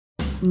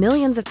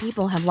Millions of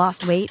people have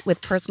lost weight with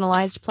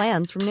personalized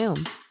plans from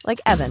Noom. Like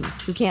Evan,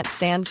 who can't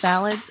stand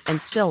salads and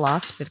still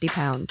lost 50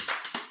 pounds.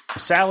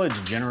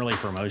 Salads generally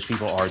for most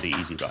people are the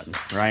easy button,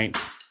 right?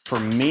 For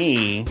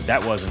me,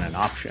 that wasn't an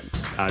option.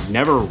 I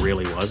never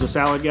really was a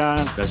salad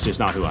guy. That's just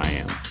not who I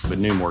am. But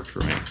Noom worked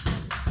for me.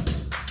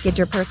 Get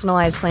your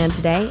personalized plan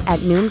today at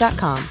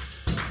Noom.com.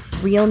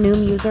 Real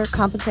Noom user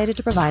compensated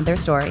to provide their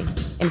story.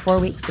 In 4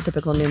 weeks, the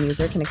typical Noom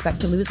user can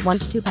expect to lose 1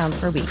 to 2 pounds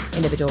per week.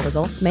 Individual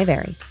results may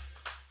vary.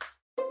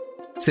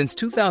 Since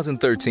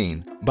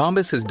 2013,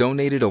 Bombas has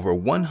donated over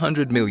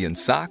 100 million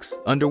socks,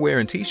 underwear,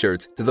 and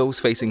T-shirts to those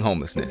facing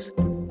homelessness.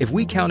 If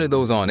we counted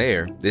those on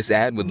air, this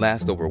ad would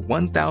last over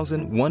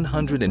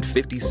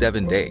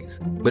 1,157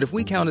 days. But if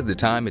we counted the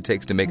time it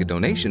takes to make a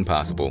donation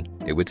possible,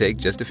 it would take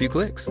just a few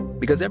clicks.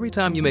 Because every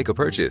time you make a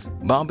purchase,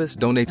 Bombas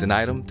donates an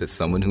item to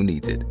someone who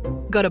needs it.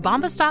 Go to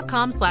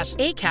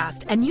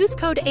bombas.com/ACAST and use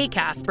code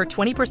ACAST for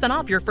 20%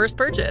 off your first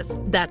purchase.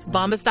 That's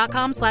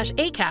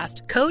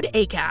bombas.com/ACAST, code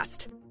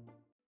ACAST.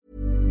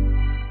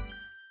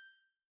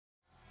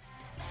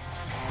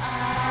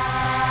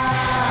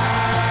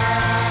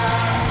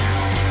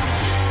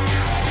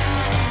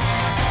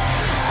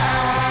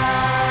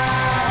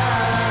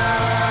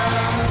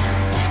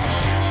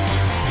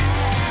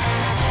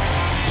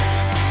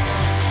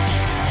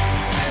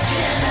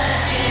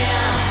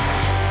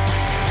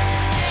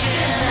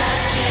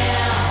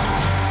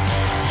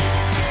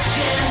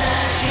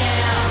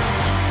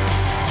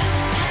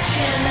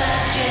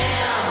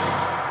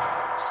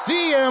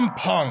 CM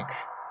Punk,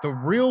 the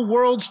real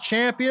world's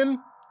champion.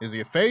 Is he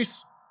a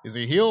face? Is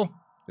he a heel?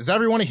 Is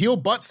everyone a heel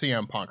but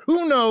CM Punk?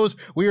 Who knows?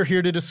 We are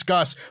here to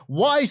discuss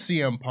why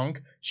CM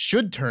Punk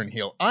should turn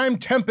heel. I'm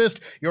Tempest,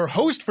 your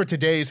host for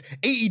today's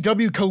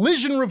AEW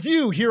Collision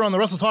Review here on the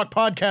Wrestle Talk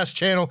podcast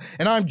channel,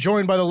 and I'm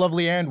joined by the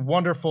lovely and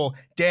wonderful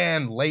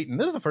Dan Layton.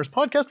 This is the first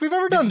podcast we've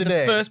ever done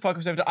today. The first podcast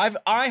we've ever done.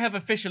 I have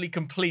officially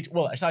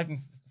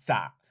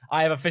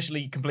I have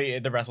officially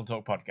completed the Wrestle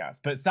Talk podcast,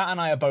 but Sat and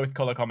I are both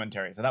color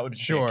commentary, so that would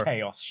just be a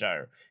chaos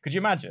show. Could you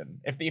imagine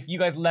if you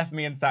guys left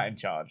me and Sat in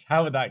charge?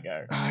 How would that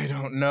go? I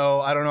don't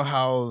know. I don't know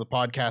how the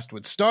podcast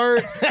would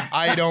start.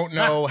 I don't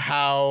know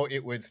how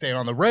it would stay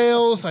on the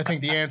rails. I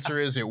think the answer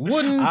is it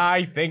wouldn't.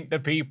 I think the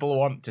people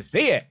want to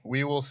see it.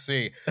 We will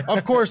see.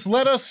 Of course,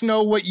 let us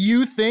know what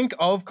you think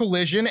of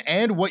Collision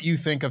and what you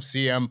think of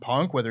CM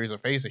Punk, whether he's a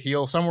face, a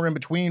heel, somewhere in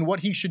between,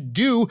 what he should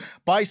do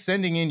by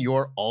sending in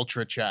your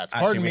Ultra Chats.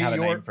 Actually, we have a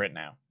name for it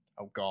now.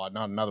 Oh God,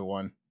 not another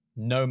one.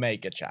 No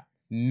Mega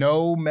Chats.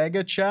 No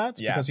Mega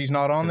Chats? Yeah. Because he's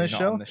not on this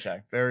show? On the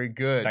show. Very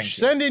good. Thank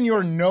Send in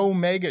your No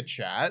Mega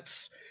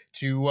Chats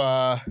to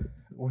the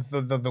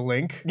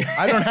link.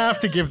 I don't have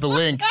to give the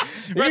link.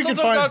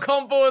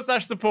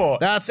 WrestleTalk.com/support.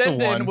 That's Send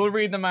the one. in, we'll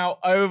read them out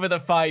over the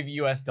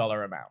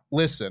 $5 amount.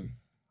 Listen,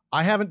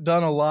 I haven't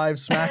done a live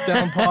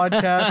SmackDown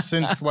podcast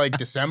since like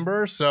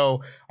December,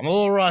 so I'm a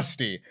little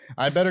rusty.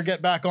 I better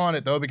get back on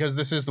it though, because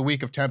this is the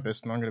week of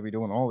Tempest, and I'm going to be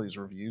doing all these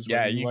reviews.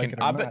 Yeah, you can.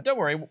 But don't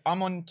worry,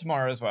 I'm on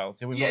tomorrow as well,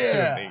 so we've got 2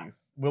 of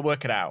these. We'll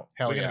work it out.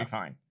 We're going to be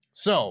fine.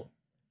 So,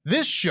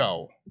 this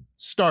show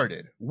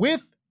started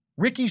with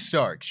Ricky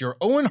Starks, your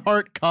Owen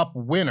Hart Cup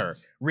winner,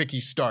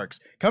 Ricky Starks,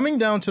 coming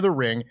down to the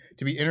ring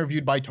to be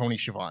interviewed by Tony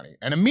Schiavone.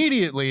 And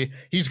immediately,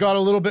 he's got a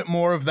little bit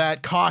more of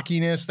that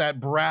cockiness, that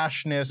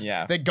brashness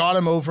that got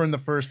him over in the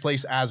first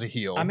place as a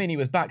heel. I mean, he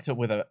was backed up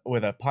with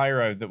a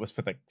pyro that was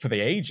for the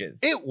ages.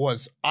 It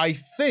was, I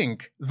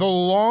think, the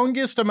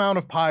longest amount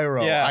of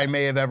pyro I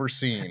may have ever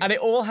seen. And it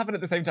all happened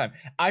at the same time.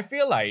 I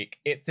feel like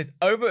it's this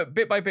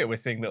bit by bit, we're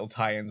seeing little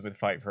tie-ins with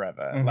Fight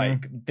Forever. Mm-hmm.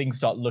 Like, things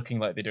start looking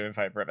like they do in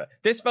Fight Forever.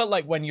 This felt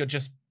like when you're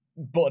just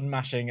button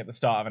mashing at the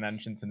start of an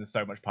entrance and there's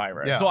so much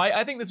pyro. Yeah. So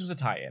I think this was a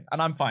tie-in,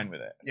 and I'm fine with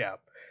it. Yeah.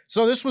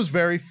 So this was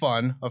very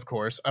fun, of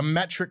course. A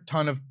metric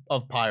ton of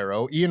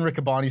pyro. Ian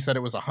Riccaboni said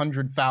it was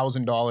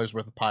 $100,000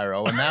 worth of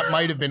pyro, and that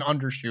might have been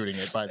undershooting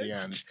it by the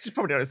end. Just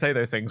probably don't say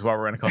those things while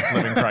we're in a cost of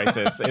living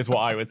crisis, is what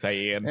I would say,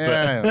 Ian.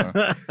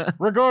 Yeah,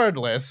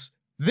 regardless,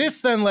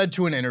 this then led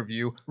to an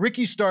interview.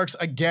 Ricky Starks,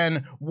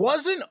 again,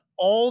 wasn't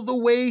all the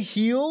way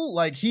heel.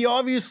 Like, he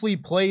obviously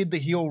played the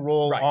heel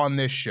role on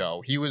this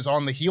show. He was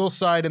on the heel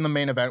side in the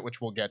main event, which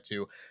we'll get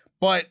to,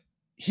 but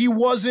he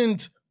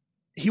wasn't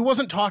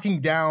talking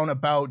down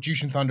about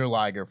Jushin Thunder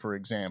Liger, for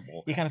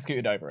example. He kind of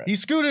scooted over it. He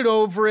scooted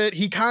over it.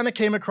 He kind of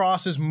came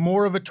across as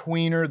more of a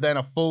tweener than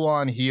a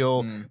full-on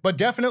heel, but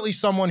definitely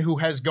someone who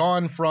has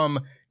gone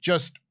from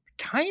just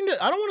kind of,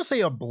 I don't want to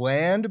say a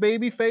bland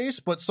babyface,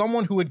 but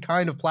someone who had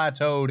kind of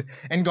plateaued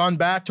and gone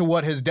back to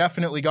what has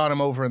definitely got him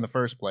over in the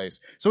first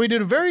place. So he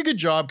did a very good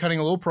job cutting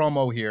a little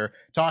promo here,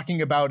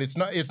 talking about it's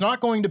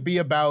not going to be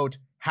about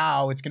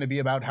how, it's going to be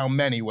about how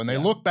many. When they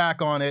look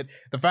back on it,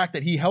 the fact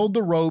that he held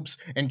the ropes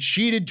and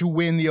cheated to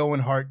win the Owen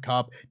Hart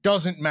Cup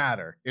doesn't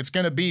matter. It's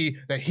going to be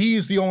that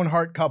he's the Owen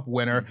Hart Cup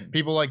winner. Mm-hmm.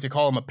 People like to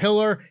call him a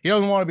pillar. He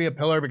doesn't want to be a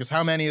pillar because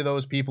how many of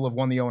those people have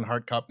won the Owen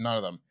Hart Cup? None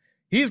of them.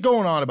 He's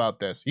going on about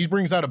this. He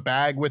brings out a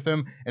bag with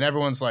him, and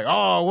everyone's like,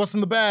 oh, what's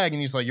in the bag?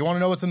 And he's like, you want to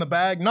know what's in the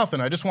bag?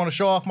 Nothing. I just want to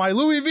show off my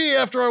Louis V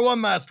after I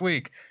won last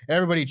week.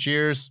 Everybody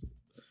cheers.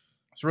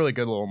 It's a really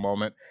good little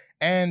moment.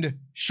 And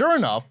sure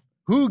enough,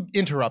 who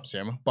interrupts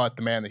him but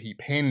the man that he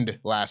pinned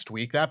last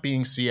week, that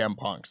being CM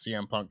Punk.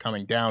 CM Punk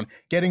coming down,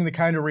 getting the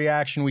kind of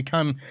reaction we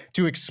come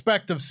to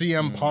expect of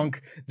CM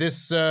Punk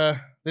this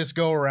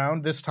go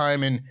around, this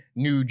time in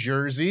New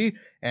Jersey.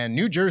 And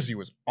New Jersey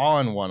was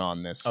on one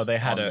on this. Oh, they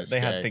had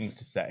day. things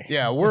to say.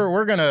 Yeah,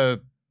 we're gonna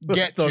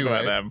get to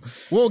it. Them.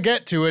 We'll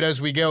get to it as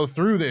we go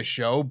through this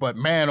show, but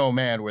man, oh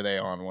man, were they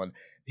on one.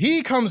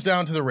 He comes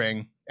down to the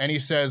ring and he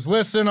says,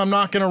 listen, I'm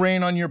not going to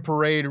rain on your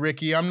parade,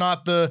 Ricky. I'm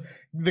not the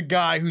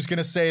guy who's going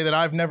to say that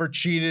I've never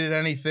cheated at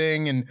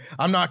anything, and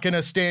I'm not going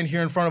to stand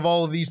here in front of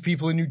all of these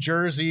people in New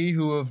Jersey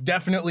who have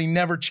definitely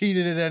never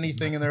cheated at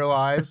anything in their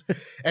lives.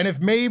 And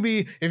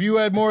if you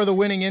had more of the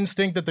winning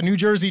instinct that the New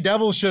Jersey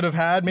Devils should have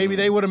had, maybe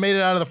they would have made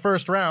it out of the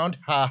first round.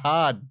 Ha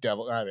ha,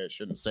 Devil. I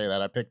shouldn't say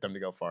that. I picked them to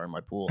go far in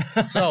my pool.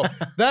 So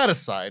that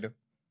aside,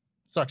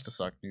 sucks to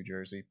suck, New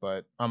Jersey,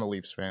 but I'm a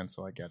Leafs fan,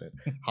 so I get it.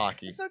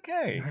 Hockey. It's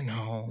okay. I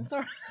know. It's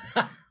all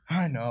right.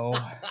 I know.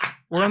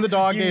 We're in the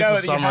dog days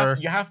of summer.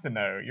 You have to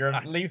know. You're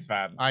a Leafs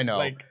fan. I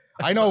know.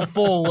 I know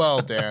full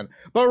well, Dan.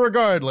 But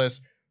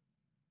regardless,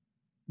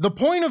 the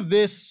point of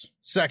this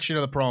section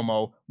of the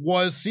promo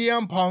was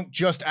CM Punk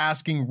just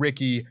asking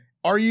Ricky,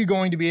 are you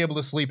going to be able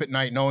to sleep at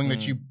night knowing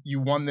that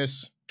you won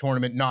this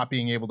tournament not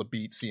being able to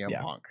beat CM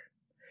Punk?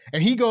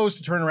 And he goes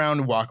to turn around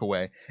and walk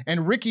away.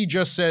 And Ricky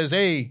just says,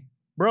 hey,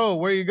 bro,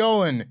 where you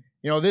going?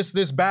 You know,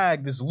 this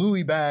bag, this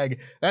Louis bag,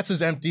 that's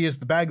as empty as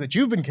the bag that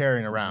you've been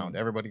carrying around.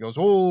 Everybody goes,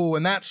 oh,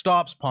 and that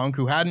stops Punk,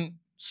 who hadn't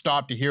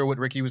stopped to hear what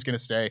Ricky was going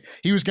to say.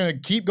 He was going to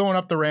keep going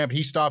up the ramp.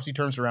 He stops, he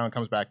turns around,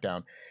 comes back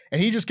down.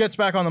 And he just gets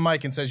back on the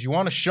mic and says, you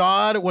want a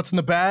shot at what's in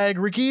the bag,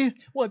 Ricky?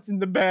 What's in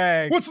the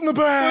bag? What's in the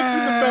bag? What's in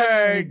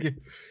the bag?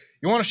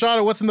 You want a shot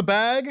at what's in the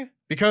bag?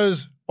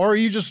 Or are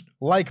you just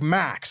like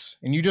Max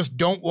and you just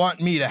don't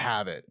want me to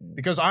have it?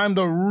 Because I'm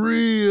the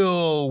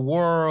real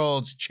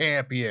world's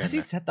champion. Has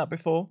he said that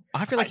before?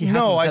 I feel like he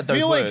hasn't said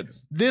those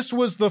words. Like this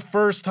was the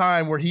first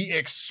time where he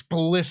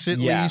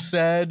explicitly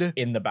said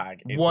in the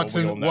bag. What's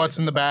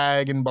in the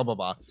bag and blah, blah,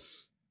 blah.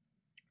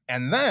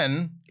 And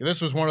then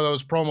this was one of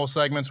those promo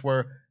segments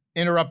where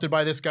interrupted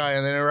by this guy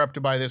and then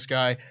interrupted by this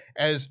guy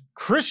as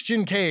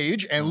Christian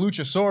Cage and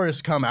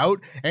Luchasaurus come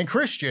out, and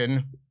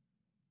Christian,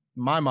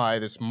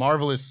 this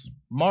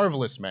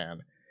marvelous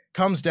man,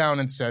 comes down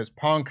and says,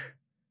 Punk,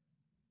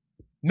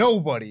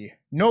 nobody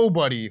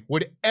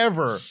would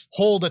ever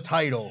hold a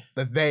title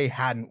that they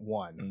hadn't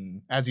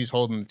won as he's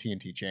holding the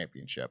TNT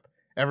Championship.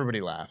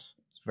 Everybody laughs.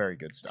 It's very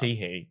good stuff.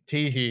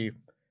 Tee-hee.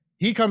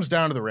 He comes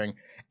down to the ring,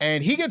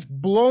 and he gets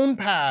blown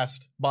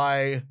past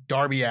by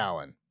Darby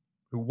Allin,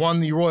 who won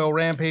the Royal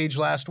Rampage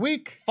last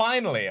week.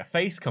 Finally, a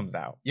face comes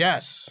out.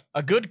 Yes.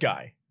 A good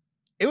guy.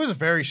 It was a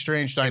very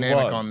strange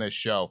dynamic on this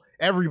show.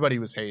 Everybody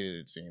was hated,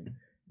 it seemed.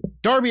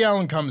 Darby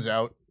Allin comes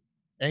out,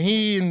 and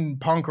he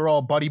and Punk are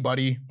all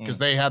buddy-buddy because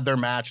they had their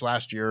match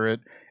last year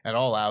at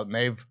All Out,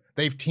 and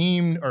they've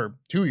teamed, or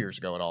 2 years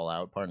ago at All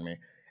Out, pardon me,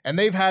 and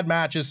they've had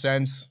matches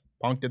since.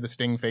 Punk did the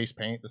Sting face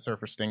paint, the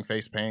Surfer Sting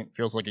face paint.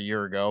 Feels like a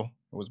year ago.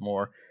 It was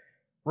more.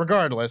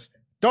 Regardless,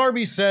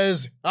 Darby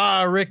says,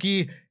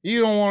 Ricky,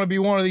 you don't want to be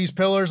one of these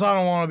pillars. I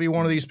don't want to be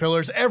one of these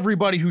pillars.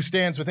 Everybody who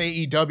stands with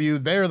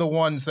AEW, they're the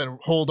ones that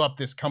hold up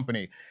this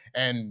company.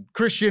 And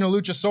Christian and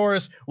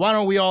Luchasaurus, why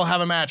don't we all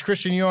have a match?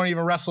 Christian, you don't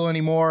even wrestle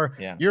anymore.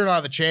 Yeah. You're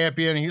not the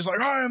champion. And he's like,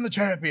 I am the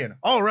champion.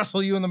 I'll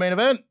wrestle you in the main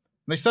event. And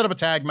they set up a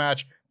tag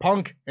match,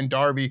 Punk and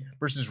Darby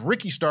versus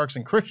Ricky Starks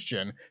and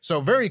Christian.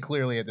 So very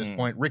clearly at this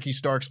point, Ricky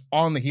Starks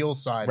on the heel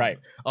side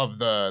of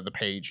the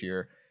page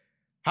here.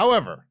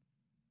 However,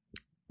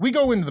 we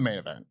go into the main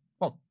event.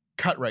 Well,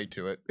 cut right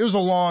to it. It was a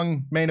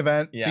long main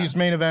event. Yeah. These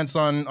main events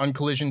on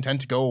Collision tend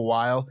to go a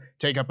while,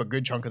 take up a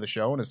good chunk of the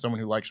show. And as someone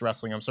who likes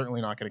wrestling, I'm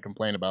certainly not going to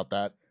complain about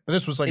that. But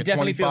this was like a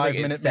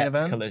 25-minute main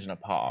event. Collision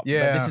apart.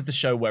 Yeah. But this is the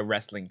show where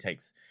wrestling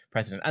takes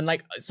precedent. And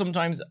like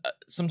sometimes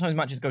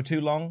matches go too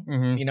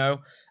long, you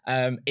know.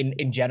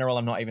 In general,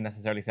 I'm not even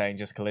necessarily saying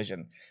just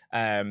Collision.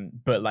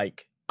 But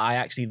like I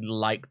actually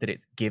like that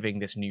it's giving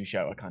this new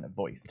show a kind of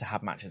voice to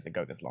have matches that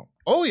go this long.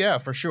 Oh yeah,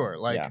 for sure.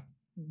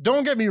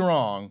 Don't get me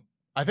wrong.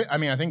 I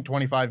think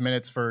 25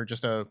 minutes for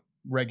just a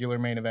regular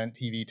main event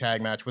TV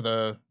tag match with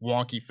a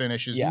wonky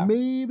finish is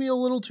maybe a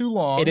little too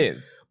long. It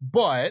is.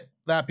 But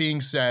that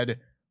being said,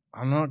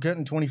 I'm not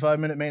getting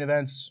 25-minute main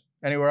events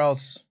anywhere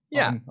else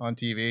on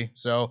TV.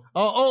 So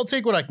I'll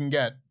take what I can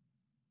get.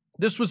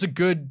 This was a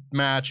good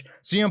match.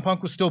 CM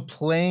Punk was still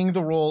playing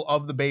the role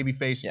of the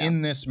babyface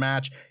in this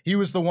match. He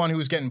was the one who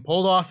was getting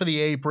pulled off of the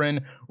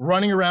apron,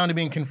 running around and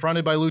being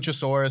confronted by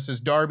Luchasaurus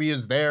as Darby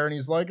is there, and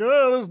he's like,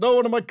 oh, there's no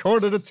one in my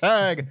corner to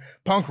tag.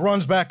 Punk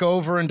runs back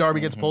over, and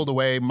Darby gets pulled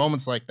away.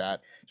 Moments like that.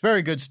 It's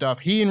very good stuff.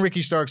 He and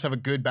Ricky Starks have a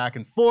good back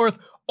and forth.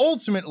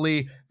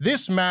 Ultimately,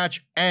 this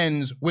match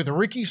ends with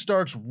Ricky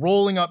Starks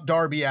rolling up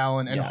Darby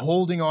Allin and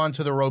holding on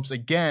to the ropes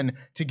again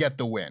to get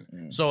the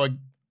win. So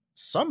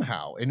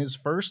somehow in his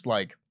first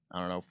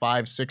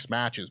 5-6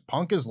 matches,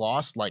 Punk has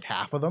lost like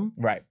half of them.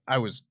 Right. I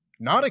was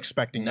not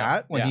expecting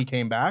that when he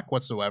came back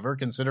whatsoever,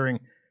 considering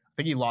I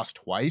think he lost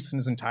twice in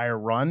his entire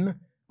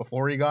run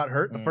before he got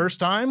hurt the first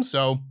time.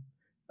 So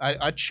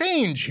a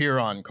change here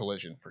on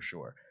Collision for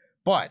sure.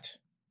 But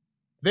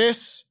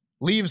this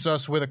leaves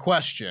us with a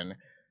question.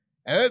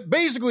 And it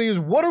basically is,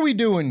 what are we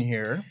doing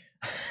here?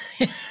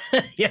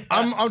 Yeah.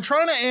 I'm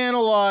trying to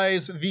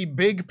analyze the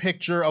big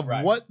picture of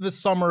what the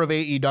summer of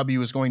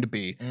AEW is going to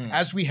be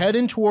as we head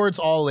in towards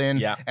All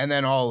In and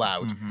then All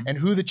Out, and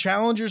who the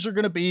challengers are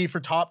going to be for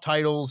top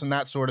titles and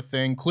that sort of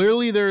thing.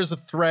 Clearly, there's a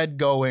thread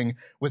going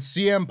with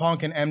CM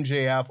Punk and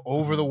MJF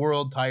over the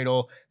world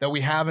title that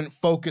we haven't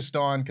focused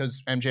on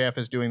because MJF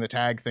is doing the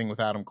tag thing with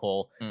Adam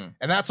Cole,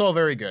 and that's all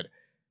very good.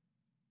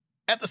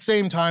 At the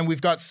same time,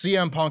 we've got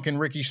CM Punk and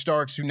Ricky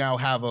Starks who now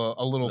have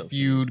a little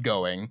feud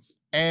going.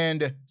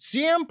 And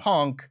CM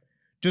Punk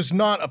does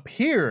not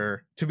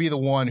appear to be the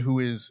one who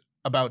is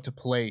about to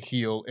play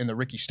heel in the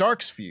Ricky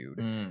Starks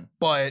feud.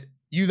 But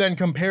you then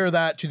compare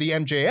that to the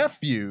MJF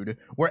feud,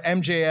 where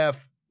MJF,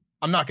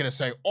 I'm not going to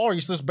say, oh,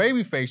 he's this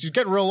babyface. He's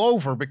getting real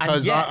over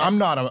because I'm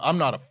not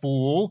a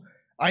fool.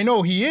 I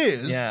know he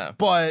is,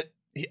 but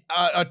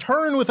a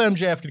turn with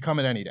MJF could come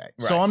at any day.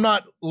 Right. So I'm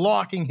not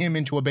locking him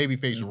into a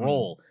babyface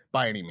role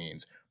by any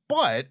means.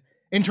 But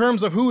in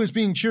terms of who is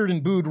being cheered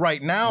and booed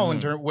right now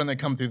when they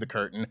come through the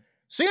curtain,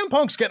 CM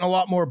Punk's getting a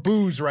lot more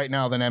boos right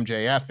now than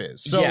MJF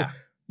is. So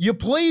you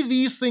play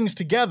these things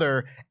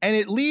together, and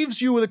it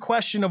leaves you with a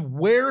question of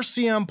where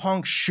CM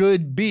Punk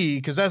should be,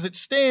 because as it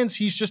stands,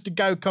 he's just a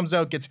guy who comes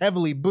out, gets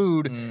heavily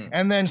booed,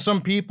 and then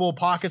some people,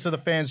 pockets of the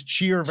fans,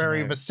 cheer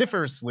very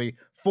vociferously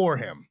for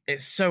him.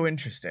 It's so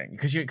interesting,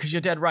 because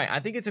you're dead right. I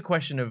think it's a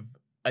question of,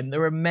 and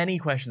there are many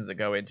questions that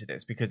go into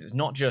this, because it's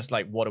not just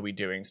like, what are we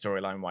doing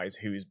storyline-wise?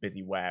 Who's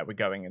busy where? We're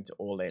going into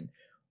All In.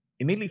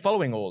 Immediately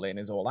following All In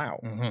is All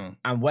Out.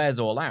 And where's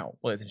All Out?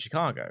 Well, it's in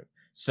Chicago.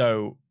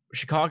 So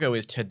Chicago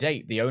is, to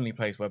date, the only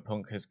place where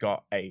Punk has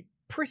got a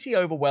pretty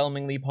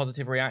overwhelmingly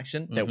positive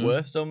reaction. There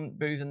were some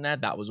boos in there.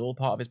 That was all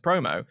part of his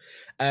promo.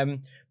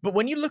 But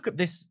when you look at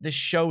this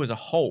show as a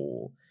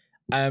whole,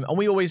 and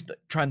we always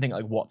try and think,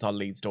 like, what's our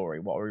lead story?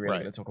 What are we really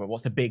going to talk about?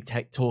 What's the big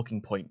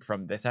talking point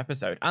from this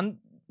episode? And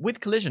with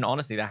Collision,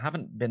 honestly, there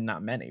haven't been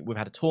that many. We've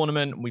had a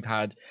tournament. We've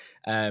had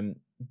we've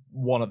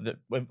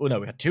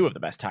had two of the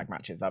best tag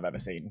matches I've ever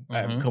seen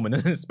come in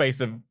the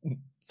space of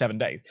 7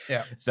 days.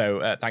 Yeah.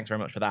 So thanks very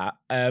much for that.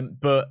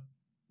 But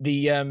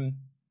the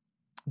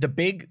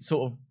big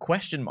sort of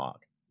question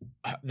mark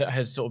that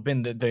has sort of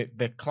been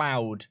the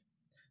cloud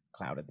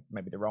is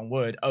maybe the wrong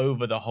word,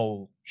 over the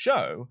whole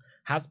show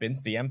has been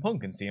CM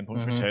Punk and CM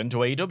Punk's return to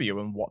AEW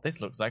and what this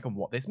looks like and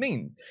what this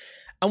means.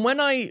 And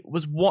when I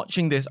was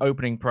watching this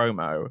opening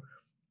promo,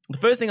 the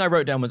first thing I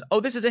wrote down was,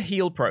 oh, this is a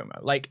heel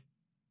promo. Like,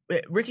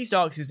 Ricky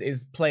Starks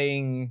is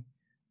playing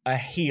a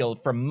heel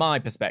from my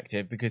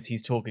perspective because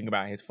he's talking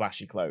about his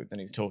flashy clothes and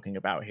he's talking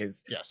about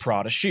his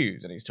Prada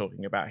shoes and he's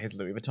talking about his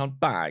Louis Vuitton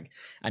bag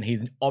and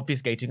he's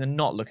obfuscating and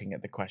not looking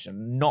at the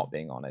question, not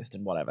being honest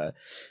and whatever.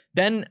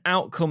 Then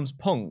out comes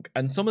Punk,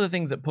 and some of the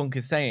things that Punk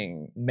is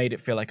saying made it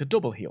feel like a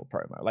double heel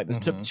promo. Like,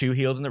 there's two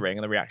heels in the ring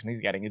and the reaction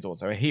he's getting is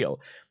also a heel.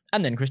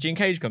 And then Christian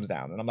Cage comes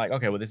down and I'm like,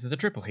 okay, well, this is a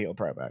triple heel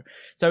promo.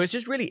 So it's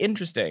just really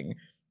interesting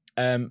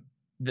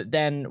that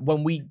then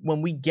when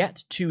we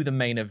get to the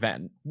main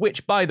event,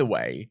 which, by the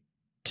way,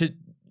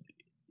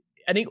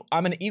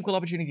 I'm an equal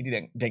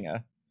opportunity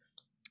dinger.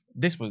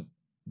 This was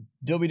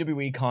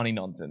WWE carny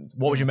nonsense.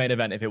 What was your main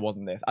event if it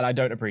wasn't this? And I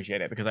don't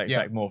appreciate it because I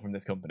expect more from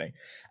this company.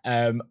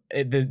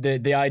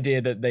 The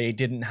idea that they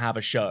didn't have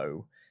a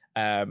show,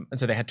 and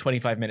so they had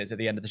 25 minutes at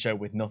the end of the show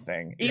with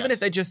nothing. Even if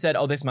they just said,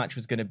 oh, this match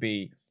was going to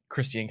be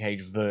Christian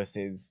Cage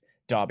versus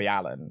Darby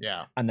Allin.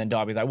 Yeah. And then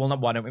Darby's like, well,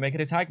 why don't we make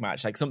it a tag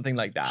match? Like something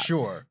like that.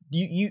 Sure.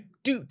 You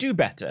do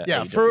better.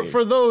 Yeah,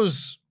 for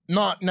those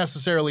not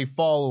necessarily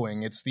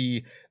following, it's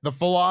the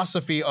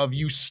philosophy of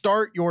you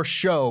start your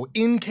show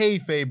in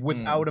kayfabe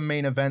without a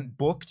main event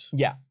booked.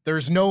 Yeah.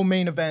 There's no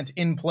main event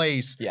in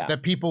place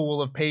that people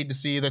will have paid to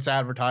see, that's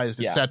advertised,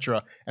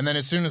 etc. And then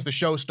as soon as the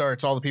show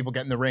starts, all the people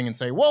get in the ring and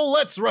say, well,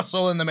 let's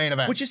wrestle in the main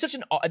event. Which is such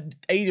an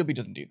AEW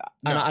doesn't do that.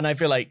 No. And I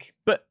feel like,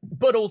 but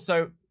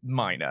also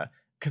minor.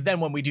 Because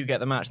then when we do get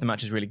the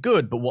match is really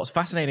good. But what's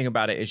fascinating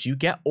about it is you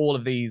get all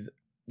of these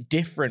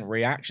different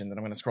reactions. And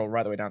I'm going to scroll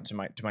right the way down to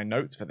my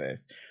notes for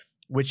this,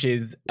 which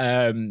is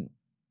you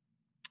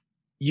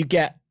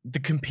get the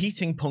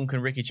competing Punk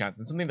and Ricky chants.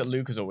 And something that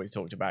Luke has always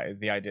talked about is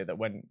the idea that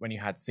when you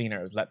had Cena,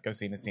 it was let's go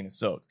Cena, Cena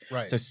sucks.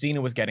 Right. So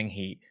Cena was getting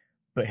heat,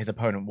 but his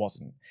opponent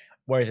wasn't.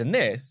 Whereas in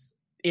this,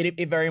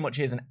 it very much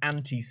is an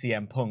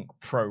anti-CM Punk,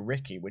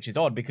 pro-Ricky, which is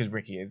odd because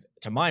Ricky is,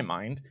 to my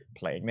mind,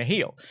 playing the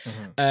heel.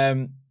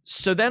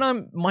 So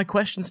then my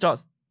question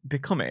starts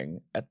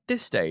becoming, at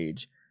this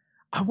stage,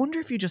 I wonder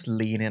if you just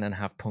lean in and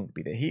have Punk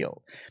be the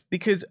heel.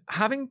 Because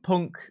having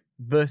Punk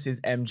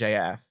versus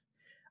MJF,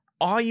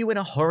 are you in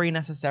a hurry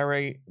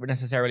necessarily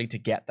to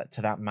get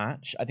to that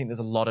match? I think there's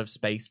a lot of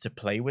space to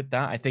play with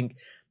that. I think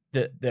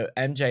that the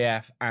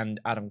MJF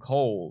and Adam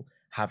Cole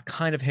have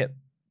kind of hit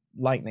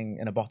lightning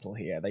in a bottle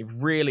here. They've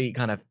really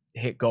kind of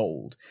hit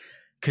gold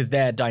because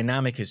their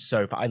dynamic is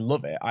so I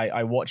love it.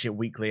 I watch it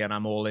weekly and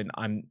I'm all in.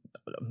 I'm,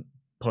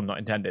 pun not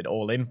intended,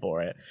 all in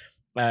for it.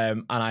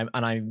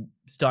 I'm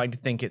starting to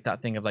think it's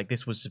that thing of like,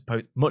 this was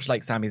supposed, much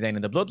like Sami Zayn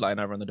and the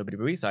Bloodline over on the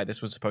WWE side,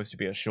 this was supposed to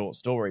be a short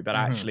story, but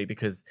actually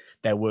because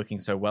they're working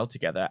so well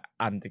together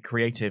and the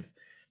creative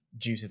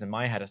juices in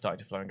my head are starting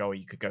to flow and go, oh,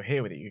 you could go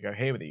here with it, you could go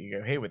here with it, you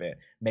could go here with it.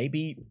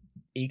 Maybe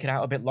eke it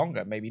out a bit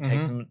longer. Maybe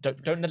take some.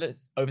 Don't let it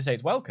overstay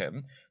its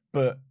welcome,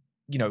 but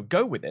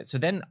go with it. So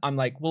then I'm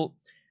like, well,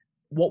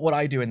 what would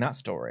I do in that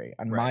story?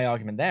 And my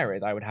argument there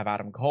is I would have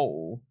Adam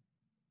Cole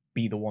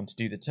be the one to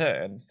do the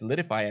turn,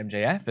 solidify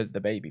MJF as the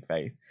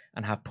babyface,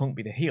 and have Punk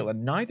be the heel.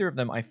 And neither of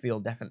them, I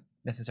feel,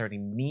 necessarily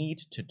need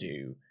to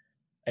do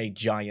a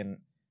giant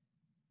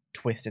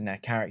twist in their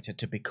character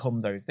to become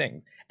those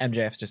things.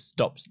 MJF just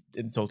stops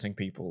insulting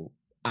people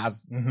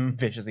as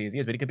viciously as he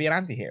is, but he could be an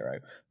anti-hero.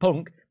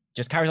 Punk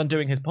just carries on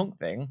doing his Punk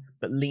thing,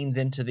 but leans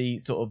into the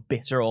sort of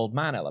bitter old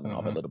man element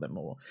of it a little bit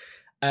more.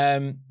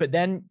 But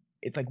then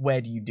it's like, where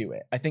do you do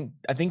it? I think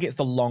it's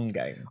the long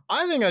game.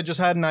 I think I just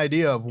had an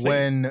idea of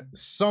when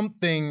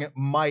something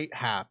might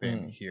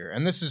happen here.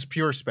 And this is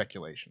pure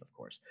speculation, of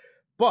course.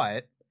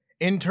 But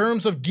in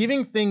terms of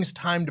giving things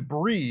time to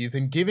breathe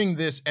and giving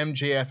this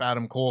MJF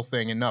Adam Cole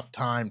thing enough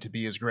time to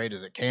be as great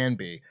as it can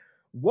be,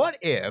 what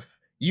if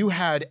you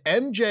had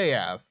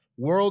MJF,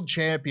 world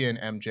champion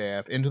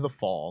MJF, into the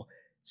fall,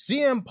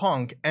 CM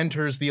Punk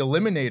enters the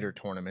Eliminator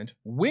tournament,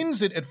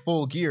 wins it at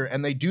Full Gear,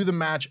 and they do the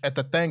match at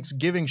the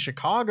Thanksgiving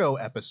Chicago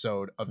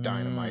episode of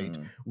Dynamite,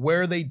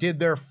 where they did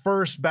their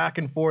first back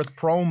and forth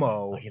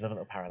promo. Oh, you love a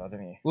little parallel,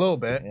 didn't you? A little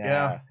bit,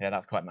 yeah. Yeah,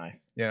 that's quite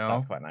nice.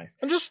 That's quite nice.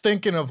 I'm just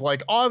thinking of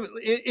like,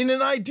 in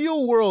an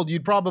ideal world,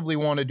 you'd probably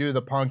want to do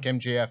the Punk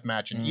MJF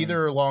match in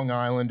either Long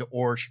Island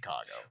or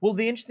Chicago. Well,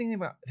 the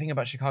interesting thing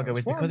about Chicago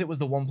is because it was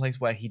the one place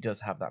where he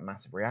does have that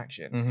massive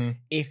reaction.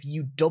 If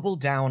you double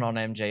down on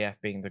MJF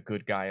being the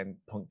good guy and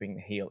Punk being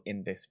the heel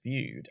in this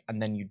feud,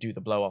 and then you do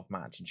the blow-off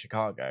match in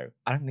Chicago,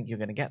 I don't think you're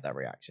going to get that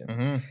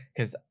reaction.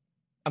 Because,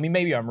 I mean,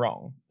 maybe I'm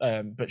wrong,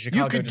 but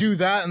Chicago... You could do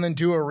that and then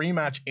do a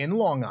rematch in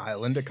Long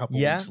Island a couple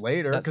weeks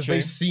later, because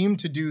they seem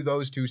to do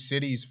those two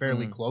cities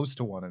fairly close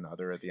to one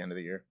another at the end of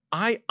the year.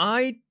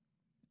 I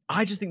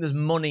just think there's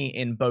money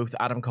in both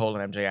Adam Cole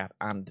and MJF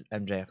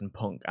and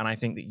Punk, and I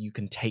think that you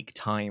can take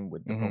time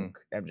with the Punk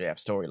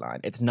MJF storyline.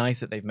 It's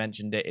nice that they've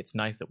mentioned it. It's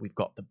nice that we've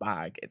got the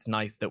bag. It's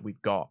nice that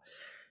we've got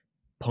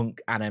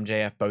Punk and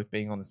MJF both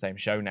being on the same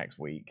show next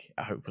week.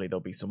 Hopefully there'll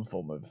be some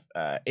form of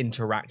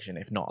interaction,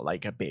 if not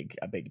like a big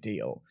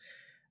deal.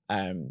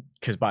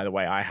 Because by the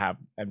way, I have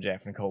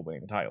MJF and Cole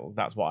winning the titles.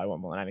 That's what I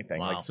want more than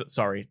anything. Wow. Like,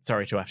 sorry to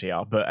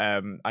FTR, but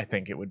I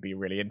think it would be a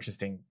really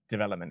interesting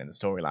development in the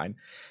storyline.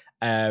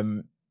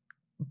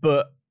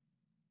 But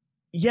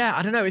yeah,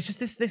 I don't know. It's just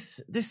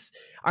this.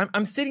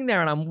 I'm sitting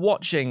there and I'm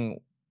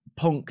watching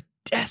Punk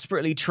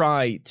desperately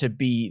try to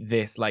be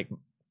this like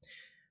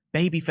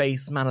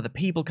babyface man of the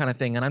people kind of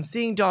thing, and I'm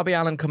seeing Darby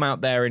Allin come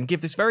out there and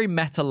give this very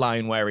meta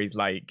line where he's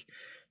like,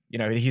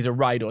 he's a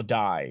ride or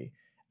die,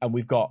 and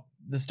we've got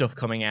the stuff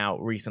coming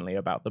out recently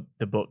about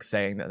the books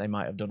saying that they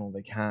might have done all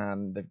they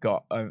can. They've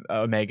got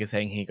Omega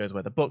saying he goes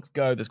where the books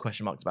go. There's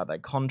question marks about their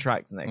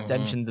contracts and their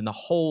extensions and the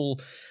whole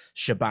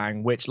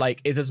shebang, which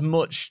like is as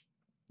much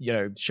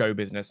show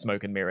business,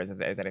 smoke and mirrors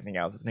as anything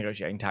else. It's a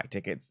negotiating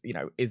tactic. It's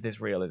is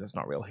this real? Is this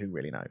not real? Who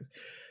really knows?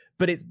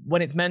 But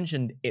when it's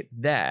mentioned, it's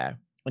there.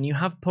 And you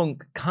have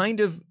Punk kind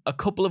of a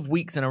couple of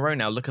weeks in a row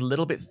now look a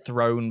little bit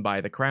thrown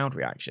by the crowd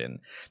reaction.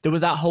 There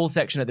was that whole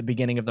section at the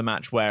beginning of the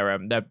match where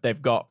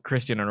they've got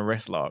Christian on a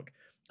wrist lock.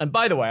 And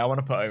by the way, I want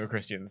to put over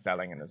Christian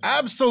selling in as well.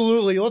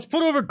 Absolutely. Let's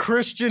put over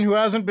Christian, who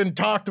hasn't been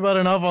talked about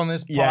enough on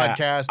this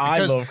podcast. I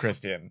love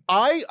Christian.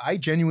 I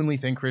genuinely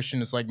think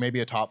Christian is like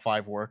maybe a top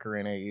 5 worker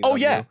in AEW. Oh,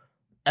 yeah.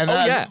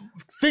 And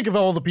think of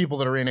all the people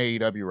that are in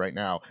AEW right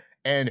now.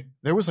 And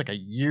there was like a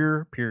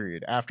year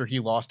period after he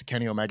lost to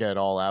Kenny Omega at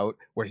All Out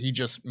where he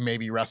just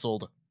maybe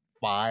wrestled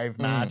 5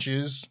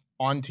 matches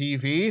on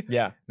TV.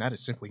 Yeah. And that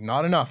is simply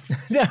not enough.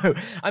 No.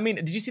 I mean,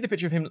 did you see the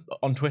picture of him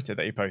on Twitter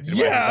that he posted?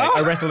 Yeah. Where he's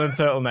like, I wrestle in a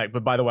turtleneck,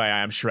 but by the way,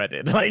 I am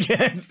shredded. Like,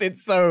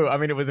 it's so, I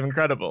mean, it was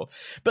incredible.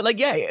 But like,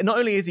 yeah, not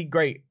only is he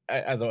great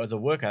as a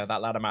worker,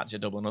 that ladder match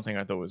at Double or Nothing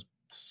I thought was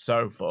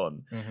so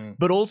fun.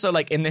 But also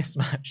like in this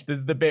match,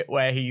 there's the bit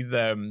where he's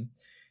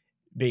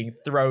being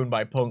thrown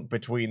by Punk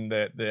between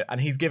the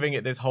and he's giving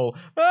it this whole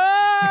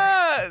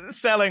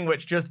selling,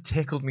 which just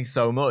tickled me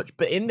so much.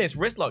 But in this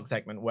wristlock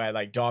segment where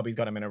like Darby's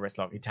got him in a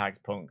wristlock, he tags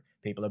Punk,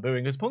 people are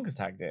booing because Punk is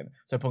tagged in.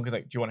 So Punk is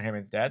like, do you want him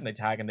instead? And they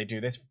tag and they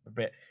do this for a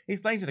bit. He's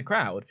playing to the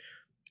crowd.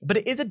 But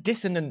it is a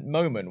dissonant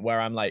moment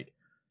where I'm like,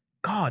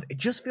 God, it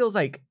just feels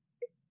like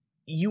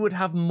you would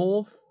have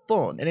more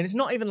fun. And it's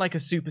not even like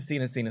a super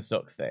Cena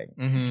sucks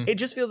thing. It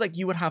just feels like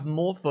you would have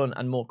more fun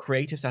and more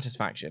creative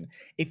satisfaction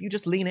if you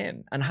just lean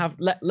in and have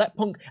let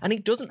Punk, and he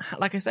doesn't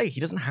like I say,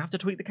 he doesn't have to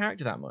tweak the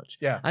character that much.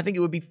 Yeah, I think it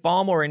would be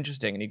far more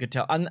interesting, and you could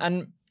tell.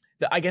 And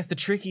I guess the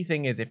tricky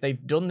thing is if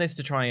they've done this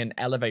to try and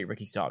elevate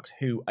Ricky Starks,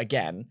 who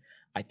again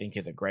I think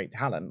is a great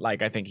talent.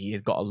 Like I think he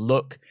has got a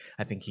look.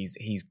 I think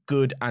he's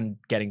good and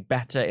getting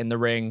better in the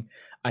ring.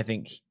 I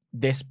think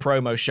this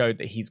promo showed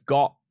that he's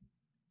got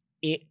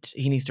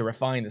he needs to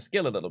refine the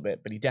skill a little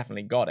bit, but he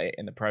definitely got it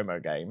in the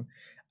promo game.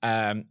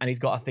 And he's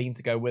got a theme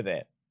to go with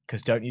it.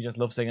 Because don't you just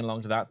love singing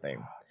along to that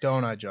theme?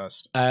 Don't I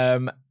just?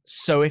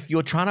 So if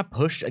you're trying to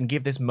push and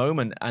give this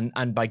moment,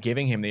 and by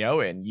giving him the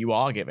Owen, you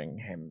are giving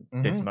him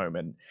this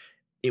moment,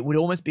 it would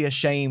almost be a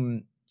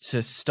shame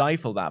to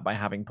stifle that by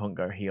having Punk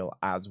go heel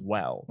as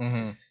well.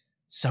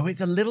 So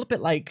it's a little bit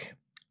like,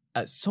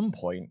 at some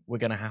point, we're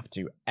going to have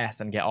to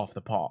and get off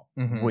the pot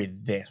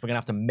with this. We're going to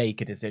have to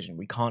make a decision.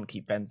 We can't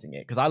keep fencing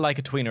it. Because I like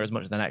a tweener as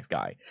much as the next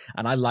guy.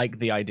 And I like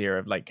the idea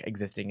of like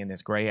existing in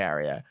this gray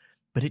area.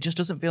 But it just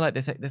doesn't feel like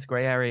this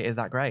gray area is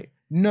that great.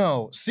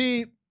 No.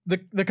 See,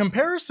 the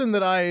comparison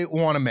that I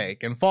want to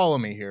make, and follow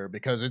me here,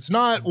 because it's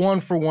not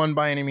one for one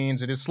by any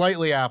means. It is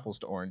slightly apples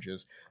to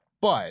oranges.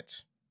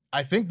 But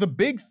I think the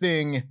big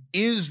thing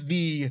is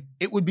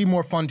it would be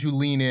more fun to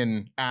lean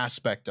in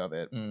aspect of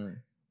it.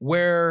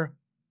 Where,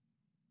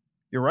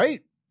 you're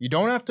right, you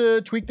don't have to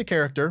tweak the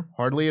character,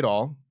 hardly at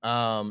all.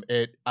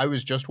 I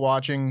was just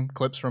watching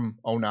clips from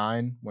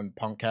 2009 when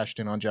Punk cashed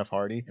in on Jeff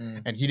Hardy,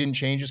 and he didn't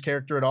change his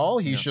character at all.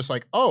 He's just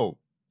like, oh,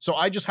 so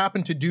I just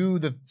happened to do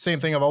the same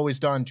thing I've always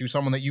done to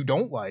someone that you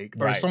don't like,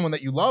 or someone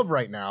that you love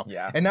right now,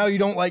 and now you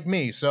don't like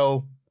me,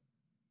 so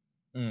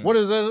what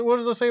does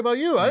that say about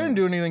you? I didn't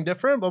do anything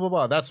different, blah, blah,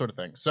 blah, that sort of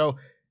thing. So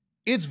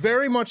it's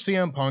very much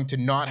CM Punk to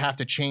not have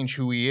to change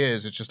who he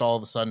is. It's just all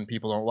of a sudden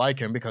people don't like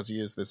him because he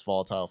is this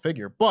volatile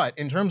figure. But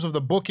in terms of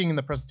the booking and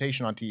the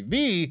presentation on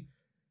TV,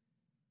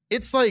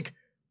 it's like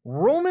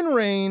Roman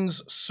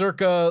Reigns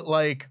circa,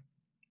 like,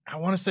 I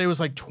want to say it was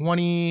like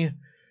 2018,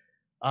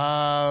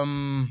 I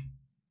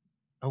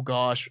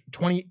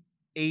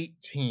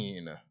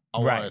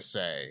want to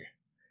say.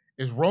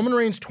 Is Roman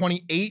Reigns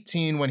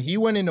 2018 when he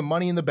went into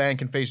Money in the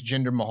Bank and faced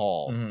Jinder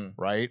Mahal,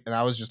 right? And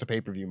that was just a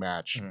pay-per-view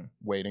match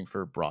waiting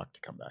for Brock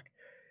to come back.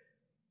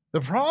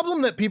 The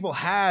problem that people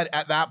had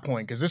at that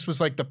point, because this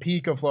was like the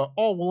peak of, oh,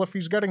 well, if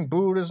he's getting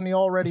booed, isn't he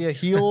already a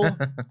heel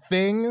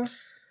thing?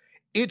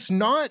 It's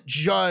not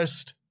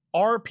just,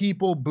 are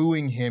people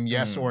booing him,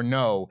 yes or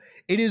no?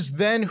 It is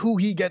then who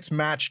he gets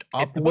matched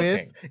up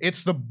with.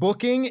 It's the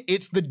booking.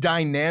 It's the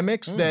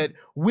dynamics that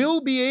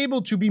will be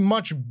able to be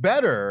much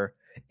better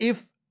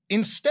if,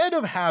 instead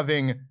of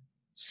having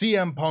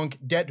CM Punk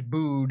get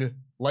booed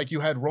like you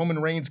had Roman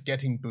Reigns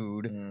getting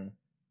booed,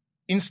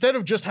 instead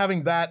of just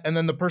having that and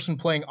then the person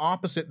playing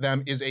opposite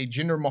them is a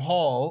Jinder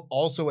Mahal,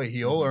 also a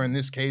heel, or in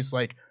this case,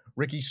 like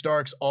Ricky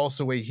Starks,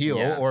 also a heel,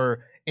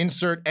 or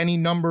insert any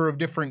number of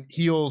different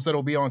heels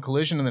that'll be on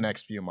Collision in the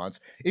next few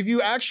months. If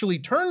you actually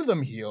turn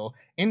them heel,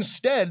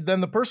 instead, then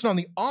the person on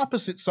the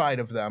opposite side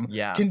of them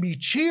can be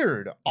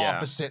cheered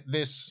opposite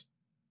this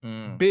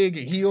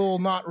big heel,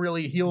 not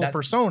really heel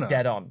persona.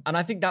 Dead on. And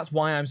I think that's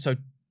why I'm so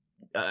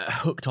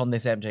hooked on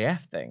this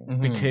MJF thing,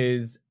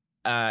 because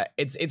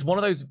it's one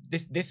of those,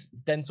 this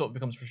then sort of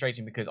becomes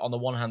frustrating because on the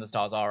one hand, the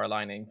stars are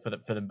aligning for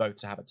them both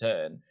to have a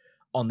turn.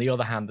 On the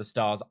other hand, the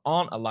stars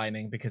aren't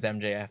aligning because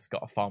MJF's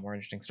got a far more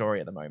interesting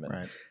story at the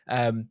moment.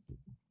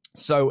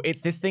 So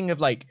it's this thing of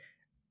like,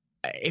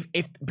 if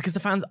because the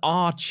fans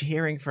are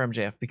cheering for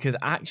MJF, because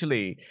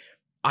actually,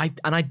 I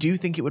do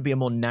think it would be a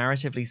more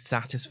narratively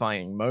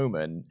satisfying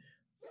moment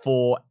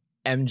for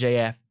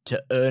MJF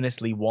to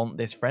earnestly want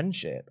this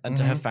friendship and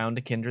to have found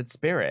a kindred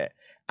spirit.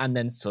 And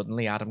then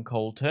suddenly Adam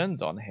Cole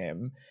turns on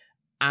him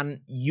and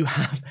you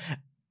have,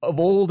 of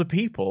all the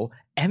people,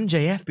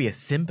 MJF be a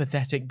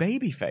sympathetic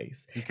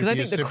babyface. Because I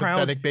think the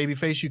sympathetic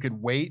babyface, you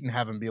could wait and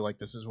have him be like,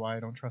 "This is why I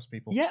don't trust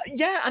people." Yeah,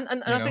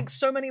 and I think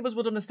so many of us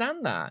would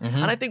understand that.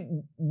 And I think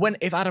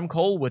if Adam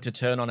Cole were to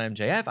turn on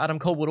MJF, Adam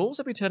Cole would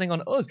also be turning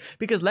on us.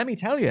 Because let me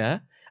tell you,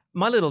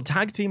 my little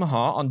tag team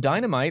heart on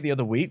Dynamite the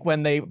other week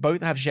when they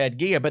both have shared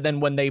gear, but then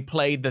when they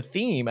played the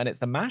theme and it's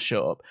the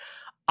mashup,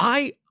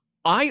 I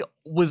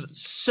was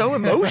so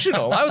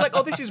emotional. I was like,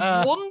 "Oh, this is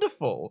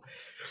wonderful."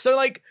 So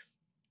like,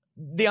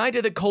 the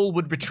idea that Cole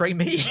would betray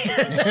me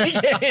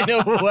in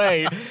a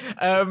way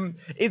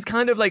is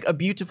kind of like a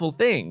beautiful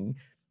thing.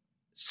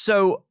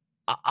 So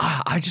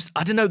I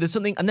don't know. There's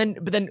something,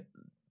 but then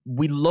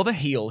we love a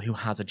heel who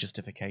has a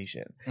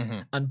justification,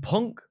 and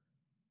Punk,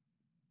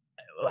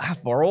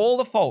 for all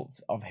the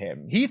faults of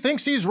him, he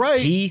thinks he's right.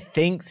 He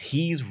thinks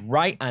he's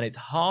right, and it's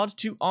hard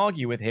to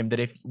argue with him that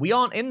if we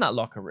aren't in that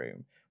locker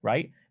room,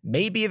 right?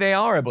 Maybe they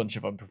are a bunch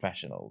of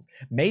unprofessionals.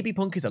 Maybe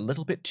Punk is a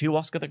little bit too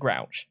Oscar the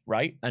Grouch,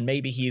 right? And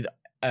maybe he's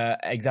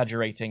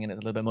exaggerating and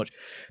it's a little bit much.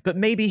 But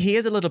maybe he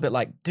is a little bit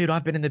like, dude,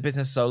 I've been in the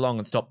business so long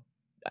and stop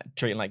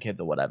treating like kids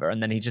or whatever.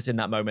 And then he's just in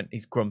that moment,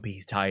 he's grumpy,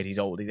 he's tired, he's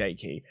old, he's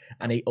achy.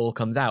 And it all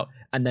comes out.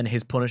 And then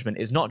his punishment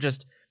is not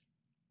just,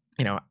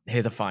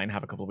 here's a fine,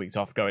 have a couple of weeks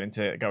off, go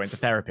into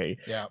therapy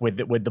with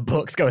the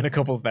books, go into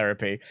couples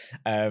therapy.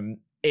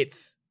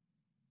 It's,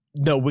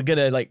 no, we're going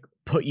to like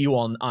put you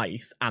on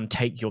ice and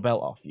take your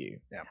belt off you.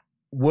 Yeah.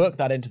 Work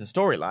that into the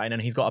storyline,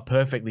 and he's got a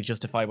perfectly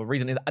justifiable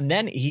reason. And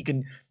then he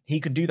can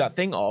do that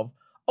thing of,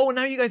 oh,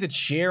 now you guys are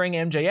cheering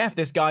MJF,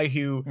 this guy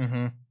who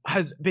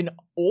has been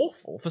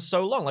awful for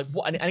so long. Like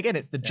what? And again,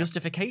 it's the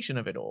justification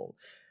of it all.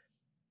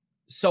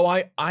 So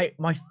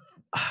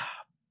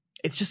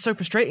it's just so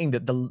frustrating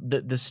that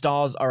the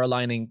stars are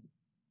aligning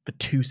for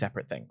two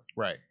separate things,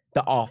 right,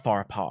 that are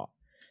far apart.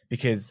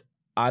 Because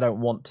I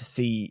don't want to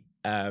see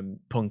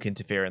Punk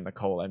interfere in the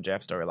Cole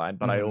MJF storyline,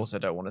 but I also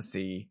don't want to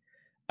see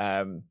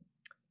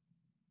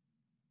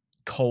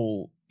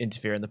Cole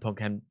interfere in the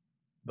Punk and.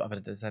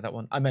 Did I say that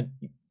one? I meant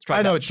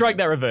strike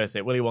that, reverse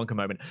it, Willy Wonka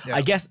moment. Yeah.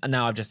 I guess, and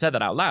now I've just said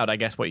that out loud, I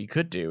guess what you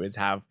could do is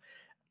have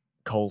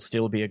Cole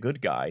still be a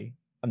good guy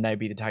and they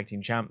be the tag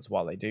team champs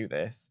while they do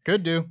this.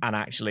 Could do. And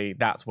actually,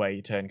 that's where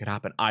your turn could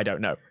happen. I don't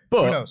know.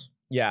 But who knows?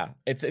 Yeah,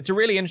 it's a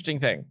really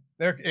interesting thing.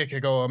 It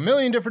could go a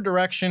million different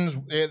directions.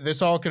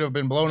 This all could have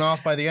been blown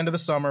off by the end of the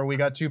summer. We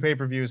got 2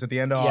 pay-per-views at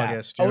the end of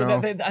August.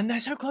 And they're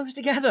so close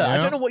together. Yeah.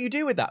 I don't know what you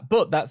do with that.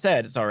 But that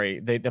said, sorry,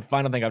 the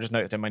final thing I've just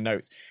noticed in my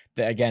notes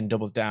that again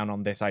doubles down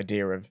on this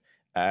idea of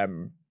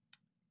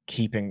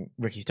keeping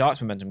Ricky Stark's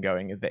momentum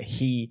going is that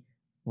he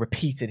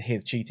repeated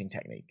his cheating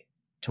technique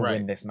to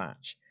win this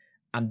match.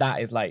 And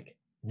that is like,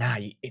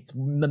 it's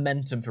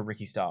momentum for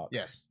Ricky Stark.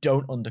 Yes.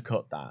 Don't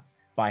undercut that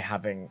by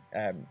having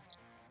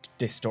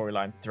this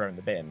storyline thrown in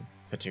the bin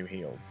for 2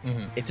 heels.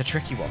 It's a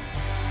tricky one.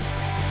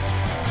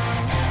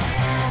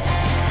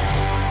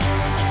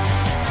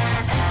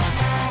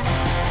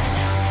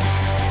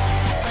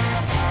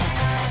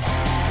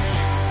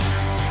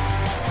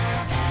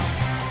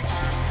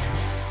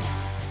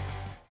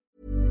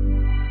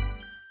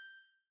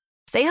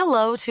 Say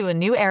hello to a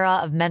new era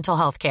of mental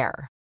health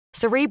care.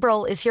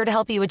 Cerebral is here to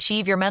help you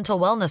achieve your mental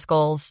wellness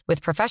goals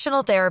with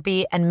professional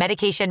therapy and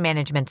medication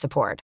management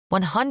support.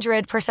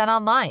 100%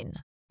 online.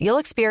 You'll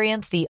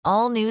experience the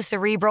all-new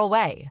Cerebral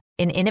Way,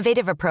 an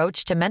innovative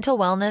approach to mental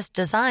wellness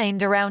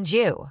designed around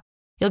you.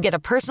 You'll get a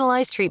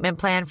personalized treatment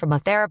plan from a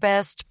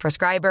therapist,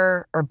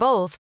 prescriber, or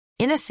both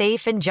in a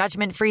safe and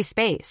judgment-free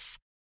space.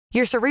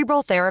 Your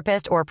Cerebral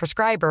therapist or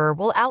prescriber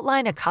will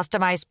outline a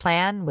customized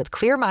plan with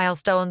clear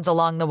milestones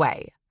along the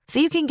way, so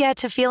you can get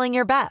to feeling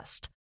your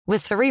best.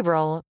 With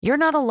Cerebral, you're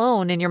not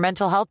alone in your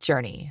mental health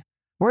journey.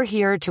 We're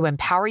here to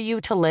empower you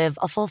to live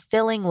a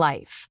fulfilling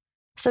life.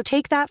 So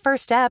take that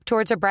first step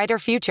towards a brighter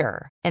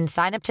future and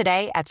sign up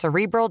today at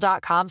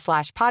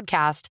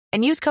Cerebral.com/podcast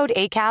and use code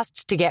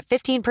ACAST to get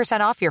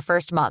 15% off your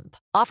first month.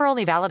 Offer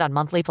only valid on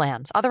monthly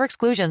plans. Other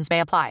exclusions may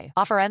apply.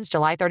 Offer ends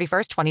July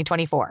 31st,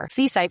 2024.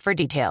 See site for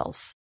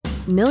details.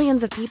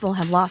 Millions of people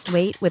have lost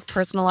weight with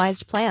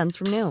personalized plans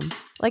from Noom.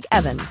 Like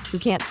Evan, who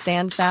can't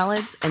stand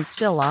salads and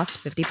still lost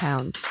 50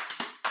 pounds.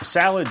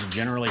 Salads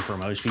generally for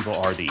most people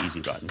are the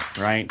easy button,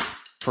 right?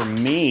 For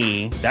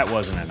me, that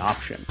wasn't an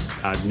option.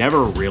 I never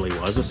really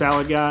was a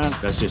salad guy.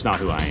 That's just not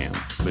who I am.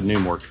 But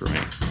Noom worked for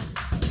me.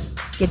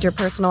 Get your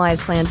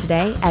personalized plan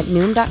today at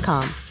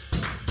Noom.com.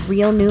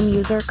 Real Noom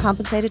user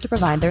compensated to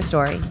provide their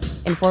story.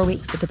 In 4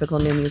 weeks, the typical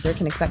Noom user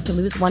can expect to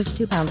lose 1 to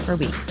 2 pounds per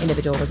week.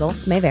 Individual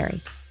results may vary.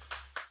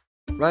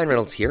 Ryan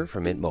Reynolds here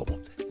from Mint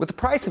Mobile. With the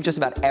price of just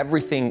about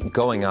everything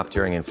going up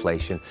during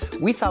inflation,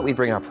 we thought we'd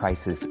bring our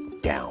prices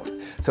down.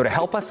 So to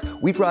help us,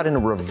 we brought in a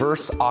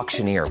reverse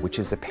auctioneer, which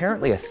is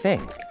apparently a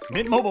thing.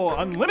 Mint Mobile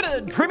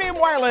Unlimited Premium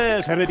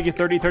Wireless. How to get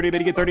 30, 30, bit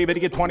to get 30, bit to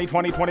get 20,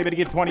 20, 20, bit to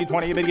get 20,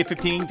 20, bit to get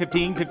 15,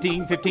 15,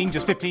 15, 15,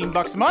 just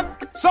 $15 a month?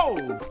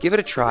 Sold! Give it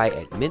a try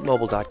at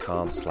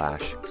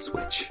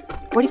mintmobile.com/switch.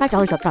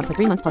 $45 up front for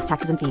 3 months plus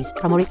taxes and fees.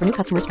 Promo rate for new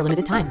customers for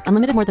limited time.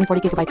 Unlimited more than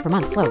 40 gigabytes per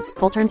month. Slows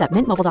full terms at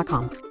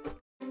mintmobile.com.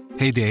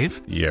 Hey,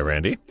 Dave. Yeah,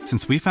 Randy.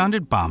 Since we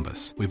founded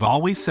Bombas, we've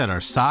always said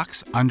our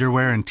socks,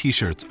 underwear, and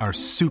T-shirts are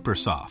super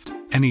soft.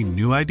 Any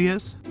new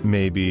ideas?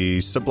 Maybe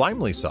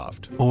sublimely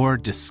soft. Or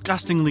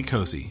disgustingly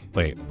cozy.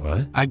 Wait,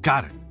 what? I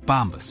got it.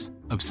 Bombas.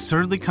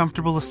 Absurdly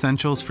comfortable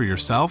essentials for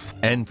yourself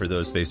and for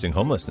those facing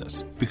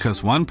homelessness.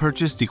 Because one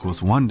purchased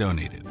equals one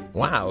donated.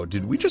 Wow,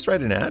 did we just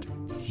write an ad?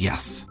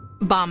 Yes.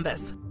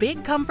 Bombas.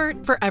 Big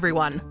comfort for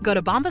everyone. Go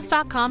to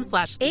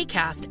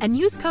bombas.com/ACAST and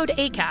use code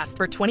ACAST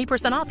for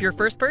 20% off your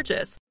first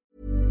purchase.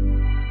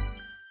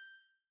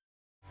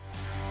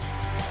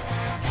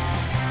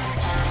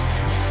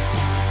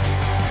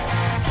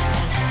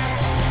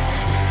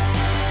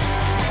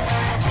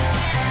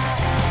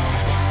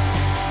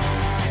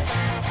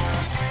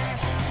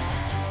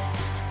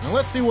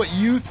 Let's see what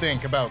you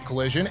think about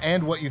Collision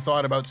and what you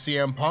thought about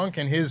CM Punk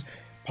and his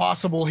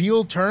possible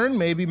heel turn.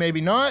 Maybe,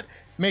 maybe not.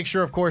 Make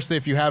sure, of course, that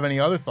if you have any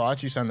other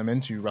thoughts, you send them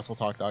in to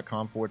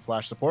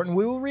WrestleTalk.com/support, and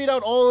we will read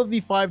out all of the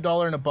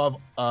 $5 and above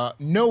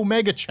no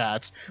mega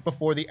chats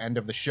before the end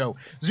of the show.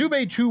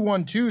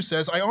 Zube212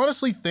 says, I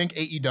honestly think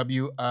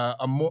AEW,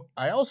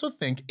 I also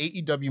think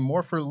AEW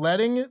more for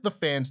letting the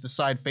fans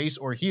decide face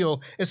or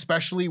heel,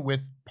 especially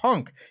with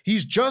Punk.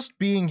 He's just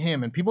being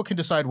him, and people can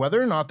decide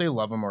whether or not they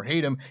love him or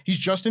hate him. He's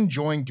just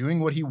enjoying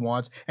doing what he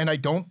wants, and I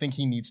don't think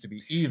he needs to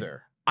be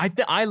either.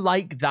 I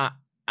like that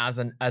as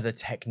a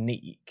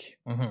technique.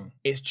 Mm-hmm.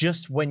 It's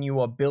just when you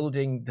are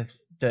building the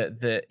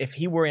if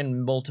he were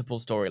in multiple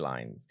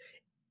storylines,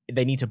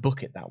 they need to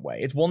book it that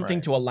way. It's one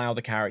thing to allow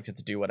the character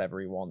to do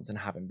whatever he wants and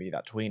have him be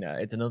that tweener.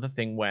 It's another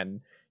thing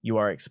when you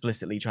are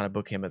explicitly trying to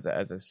book him as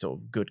a sort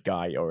of good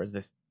guy or as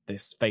this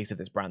face of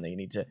this brand that you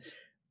need to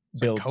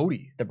build like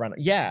Cody. The brand.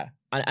 Yeah,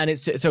 and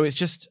it's so it's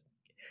just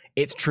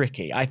it's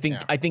tricky. I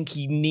think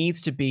he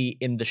needs to be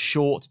in the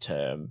short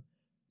term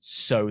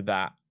so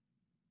that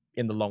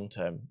in the long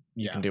term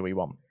you can do what you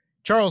want.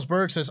 Charles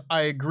Berg says,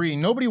 I agree.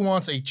 Nobody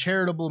wants a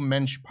charitable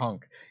mensch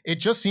punk. It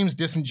just seems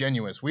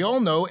disingenuous. We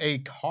all know a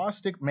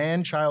caustic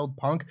man-child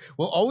punk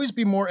will always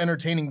be more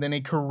entertaining than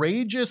a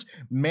courageous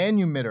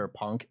manumitter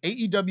punk.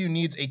 AEW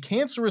needs a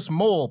cancerous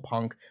mole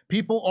punk.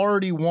 People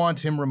already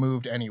want him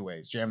removed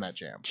anyways. Jam that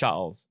jam.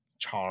 Charles.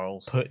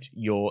 Put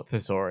your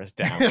thesaurus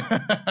down.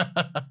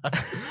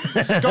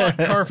 Scott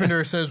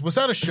Carpenter says, was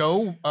at the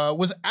show,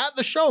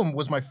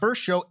 was my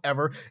first show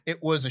ever.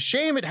 It was a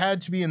shame it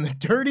had to be in the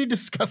dirty,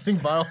 disgusting,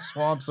 vile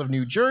swamps of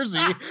New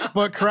Jersey,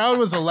 but crowd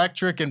was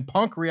electric and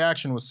Punk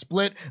reaction was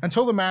split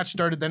until the match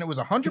started. Then it was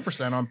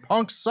 100% on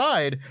Punk's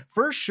side.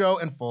 First show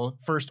and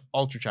first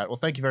Ultra Chat. Well,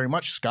 thank you very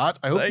much, Scott.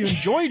 I hope you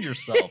enjoyed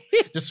yourself,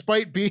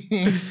 despite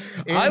being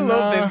I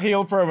love this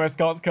heel promo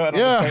Scott's cut on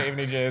the state of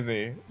New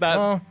Jersey.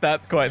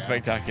 That's quite spectacular.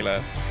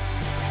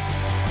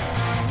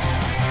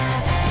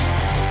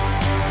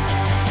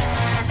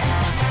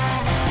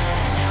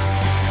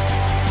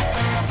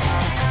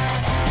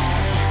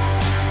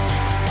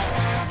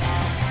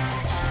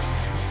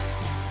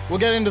 We'll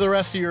get into the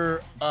rest of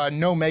your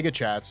no mega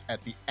chats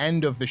at the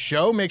end of the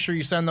show. Make sure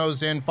you send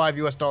those in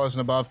 $5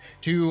 and above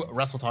to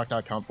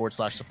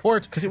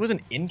WrestleTalk.com/support. Because it was an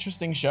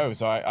interesting show,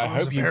 so I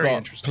hope you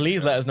got.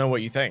 Please let us know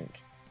what you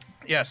think.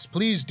 Yes,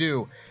 please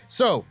do.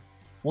 So,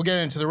 we'll get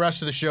into the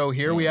rest of the show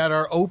here. We had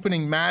our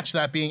opening match,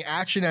 that being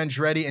Action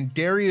Andretti and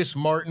Darius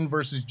Martin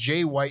versus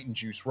Jay White and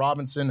Juice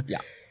Robinson. Yeah.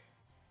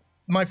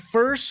 My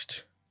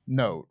first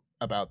note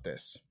about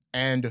this,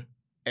 and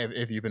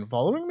if you've been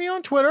following me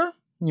on Twitter,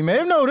 you may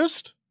have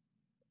noticed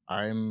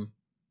I'm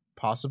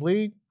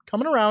possibly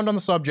coming around on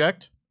the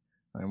subject.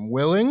 I'm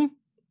willing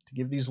to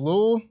give these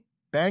little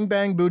bang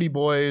bang booty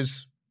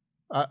boys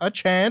a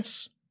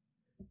chance.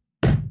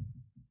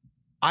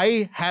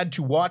 I had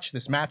to watch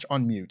this match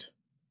on mute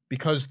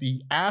because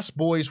the ass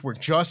boys were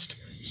just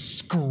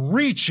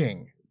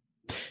screeching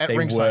at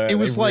ringside. It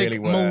was like really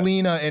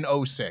Melina in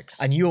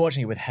 06. And you were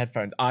watching it with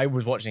headphones. I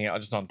was watching it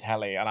just on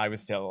telly, and I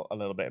was still a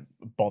little bit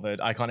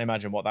bothered. I can't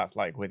imagine what that's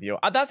like with you.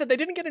 That said, they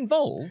didn't get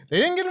involved.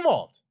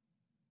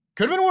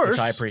 Could have been worse. Which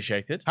I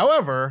appreciated.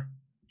 However,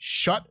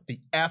 shut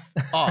the F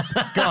up,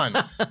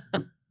 Guns.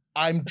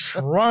 I'm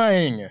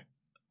trying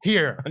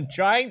here. I'm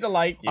trying to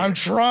like you. I'm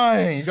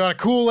trying. You got a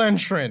cool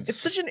entrance. It's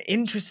such an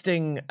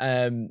interesting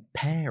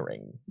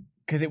pairing.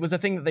 Because it was a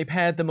thing that they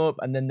paired them up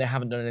and then they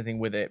haven't done anything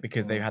with it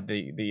because they've had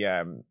the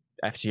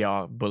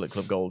FTR Bullet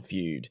Club Gold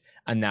feud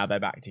and now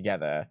they're back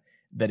together.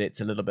 That it's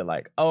a little bit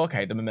like, oh,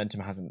 okay, the momentum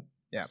hasn't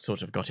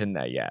sort of got in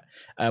there yet.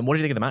 What did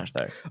you think of the match,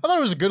 though? I thought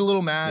it was a good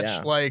little match.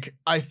 Yeah. Like,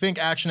 I think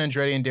Action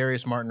Andretti and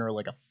Darius Martin are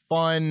like a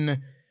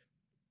fun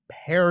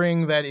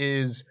pairing that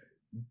is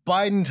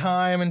Biden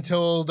time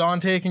until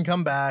Dante can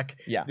come back.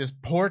 Yeah. This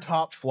poor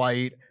Top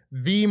Flight,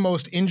 the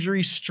most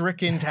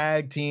injury-stricken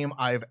tag team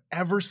I've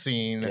ever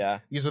seen. Yeah.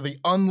 These are the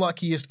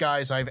unluckiest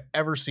guys I've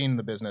ever seen in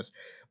the business.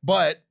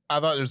 But I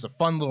thought it was a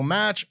fun little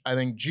match. I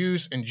think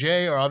Juice and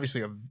Jay are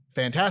obviously a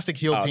fantastic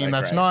heel team.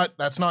 That's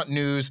not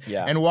news.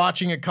 Yeah. And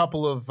watching a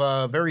couple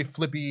of very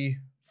flippy,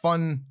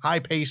 fun,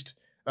 high-paced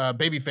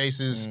baby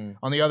faces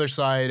on the other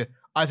side,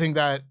 I think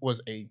that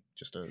was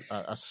just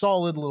a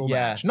solid little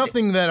match.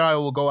 Nothing that I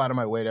will go out of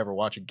my way to ever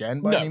watch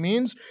again by any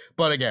means.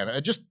 But again,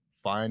 just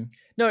fine.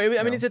 No,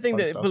 I mean, it's a thing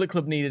that Bullet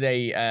Club needed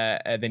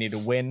they needed a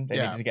win. They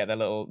needed to get their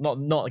little,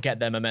 not get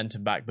their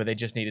momentum back, but they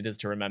just needed us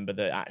to remember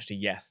that actually,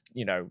 yes,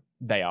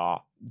 they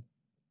are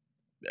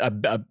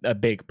a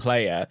big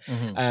player.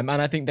 And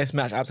I think this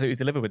match absolutely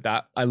delivered with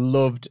that.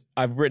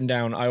 I've written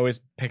down, I always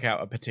pick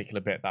out a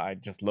particular bit that I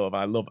just love.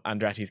 I love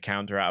Andretti's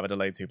counter out of a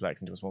delayed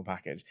suplex into a small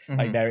package.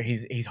 Like there,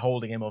 he's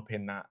holding him up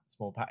in that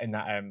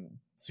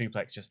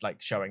suplex, just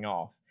like showing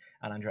off.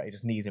 And Andretti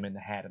just knees him in the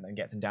head and then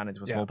gets him down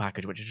into a small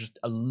package, which is just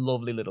a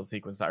lovely little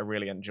sequence that I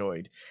really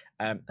enjoyed.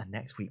 And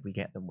next week we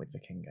get them with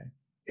Vikingo.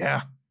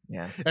 Yeah.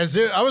 Yeah.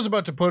 I was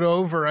about to put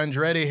over,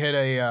 Andretti hit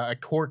a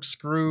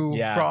corkscrew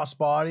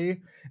crossbody.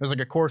 It was like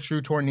a corkscrew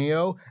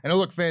tornado, and it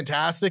looked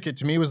fantastic. It,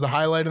 to me, was the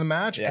highlight of the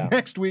match. Yeah. And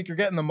next week, you're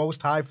getting the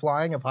most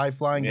high-flying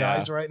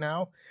guys right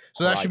now.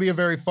 So that should be a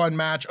very fun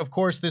match. Of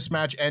course, this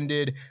match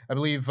ended, I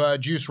believe,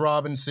 Juice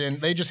Robinson.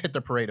 They just hit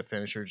the parade of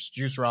finishers.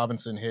 Juice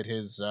Robinson hit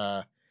his...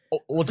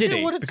 Or did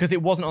he? Because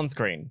it wasn't on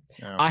screen.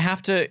 No. I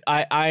have to.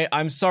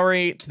 I'm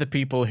sorry to the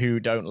people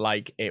who don't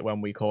like it when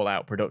we call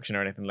out production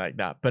or anything like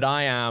that. But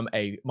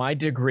my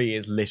degree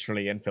is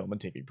literally in film and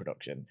TV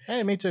production.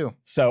 Hey, me too.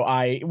 So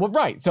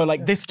So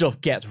this stuff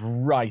gets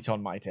right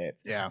on my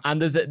tits. Yeah.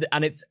 And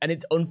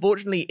it's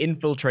unfortunately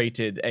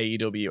infiltrated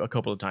AEW a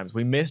couple of times.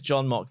 We missed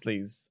John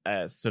Moxley's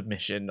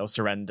submission or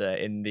surrender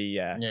in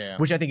the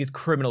which I think is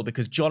criminal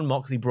because John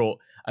Moxley brought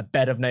a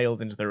bed of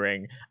nails into the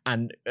ring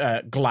and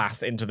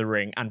glass into the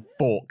ring and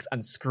forks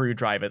and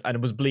screwdrivers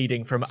and was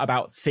bleeding from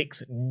about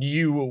 6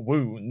 new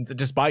wounds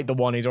despite the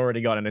one he's already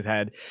got in his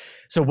head.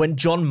 So when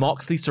John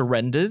Moxley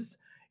surrenders,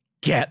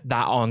 get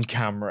that on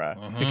camera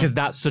because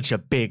that's such a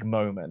big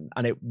moment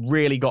and it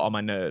really got on my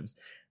nerves.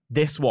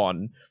 This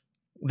one,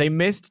 They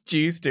missed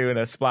Juice doing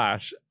a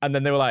splash, and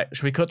then they were like,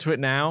 should we cut to it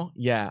now?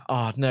 Yeah.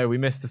 Oh, no, we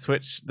missed the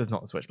switch. There's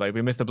not the Switchblade.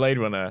 We missed the Blade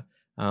Runner.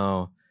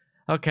 Oh,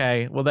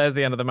 okay. Well, there's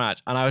the end of the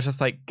match. And I was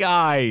just like,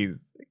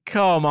 guys,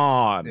 come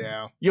on.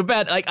 Yeah. You're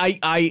better. Like,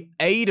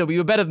 AEW,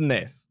 you're better than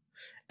this.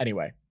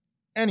 Anyway,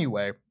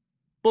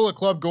 Bullet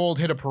Club Gold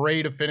hit a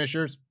parade of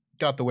finishers.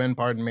 Got the win,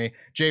 pardon me.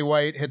 Jay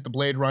White hit the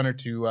Blade Runner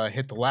to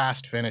hit the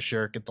last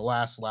finisher, get the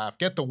last laugh,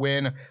 get the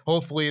win.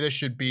 Hopefully this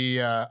should be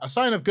a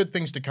sign of good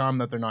things to come,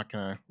 that they're not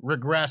going to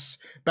regress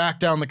back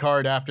down the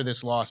card after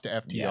this loss to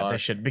FTR. yeah, they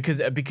should. Because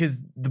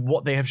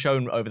what they have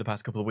shown over the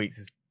past couple of weeks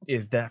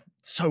is they're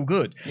so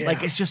good. Yeah.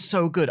 Like, it's just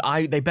so good.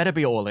 They better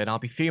be all in. I'll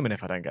be fuming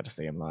if I don't get to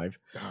see them live.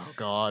 Oh,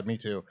 God, me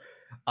too.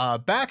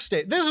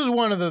 Backstage, this is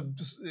one of the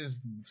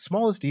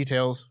smallest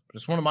details, but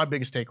it's one of my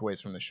biggest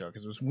takeaways from the show,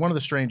 because it was one of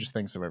the strangest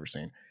things I've ever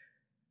seen.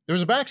 There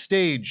was a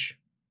backstage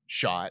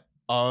shot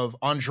of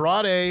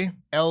Andrade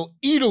El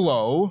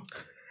Idolo,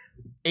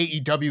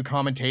 AEW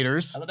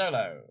commentators. El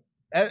Idolo.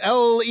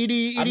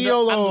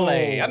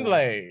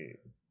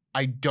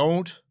 I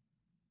don't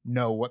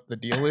know what the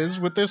deal is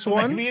with this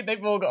one. Maybe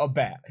they've all got a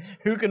bet.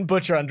 Who can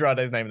butcher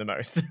Andrade's name the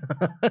most?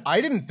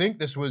 I didn't think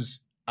this was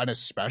an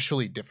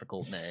especially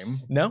difficult name.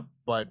 No?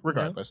 But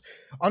regardless,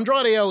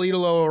 Andrade El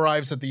Idolo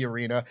arrives at the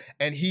arena,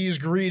 and he's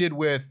greeted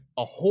with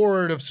a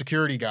horde of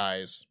security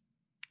guys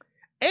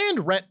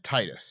and Rhett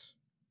Titus.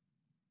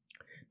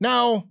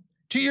 Now,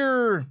 to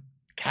your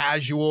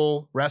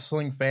casual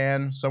wrestling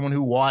fan, someone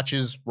who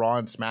watches Raw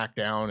and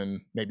SmackDown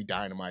and maybe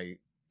Dynamite,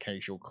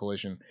 Casual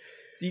Collision.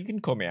 So you can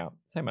call me out.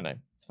 Say my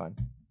name. It's fine.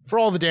 For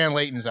all the Dan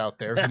Laytons out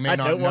there who may I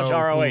not don't watch know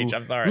ROH,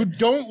 I'm sorry. who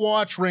don't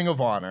watch Ring of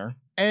Honor,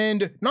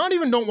 and not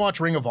even don't watch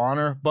Ring of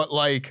Honor, but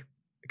like,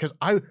 because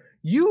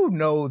you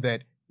know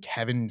that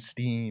Kevin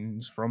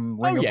Steen's from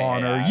Ring of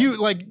Honor. Yeah. You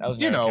like,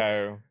 you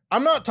know,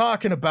 I'm not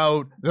talking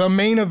about the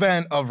main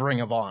event of Ring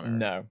of Honor.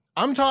 No.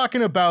 I'm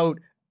talking about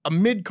a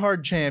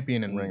mid-card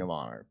champion in Ring of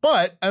Honor.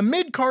 But a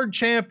mid-card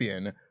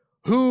champion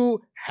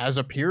who has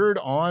appeared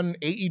on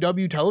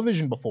AEW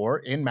television before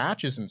in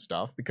matches and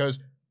stuff, because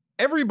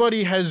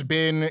everybody has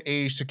been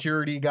a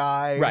security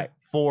guy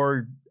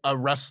for a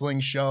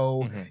wrestling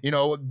show, you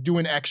know,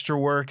 doing extra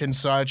work and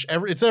such.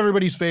 It's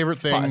everybody's favorite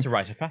thing. It's a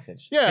rite of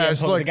passage. Yeah, CM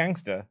it's Punk like the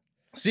gangster.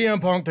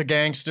 CM Punk the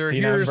gangster.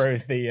 Dean Here's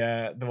Ambrose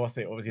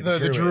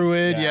the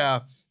druid, yeah,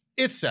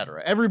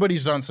 etc.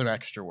 Everybody's done some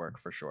extra work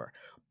for sure.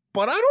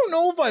 But I don't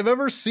know if I've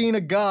ever seen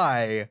a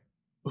guy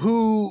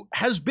who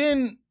has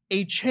been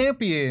a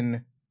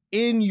champion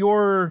in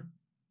your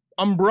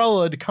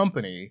umbrellaed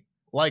company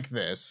like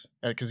this,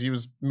 because he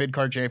was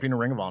mid-card champion in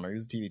Ring of Honor. He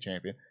was a TV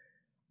champion.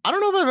 I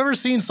don't know if I've ever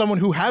seen someone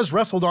who has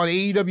wrestled on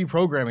AEW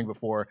programming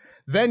before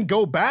then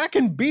go back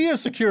and be a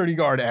security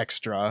guard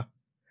extra.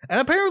 And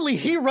apparently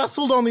he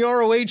wrestled on the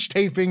ROH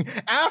taping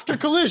after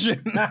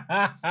Collision.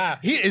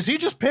 Is he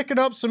just picking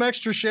up some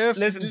extra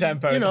shifts? Listen,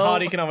 Tempo, it's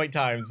hard economic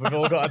times. We've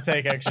all got to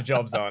take extra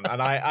jobs on. And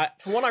I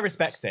for one, I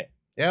respect it.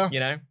 Yeah.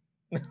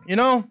 You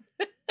know,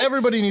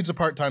 everybody needs a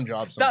part-time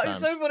job sometimes. That is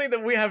so funny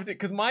that we have to,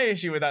 because my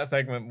issue with that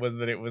segment was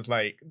that it was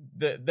like,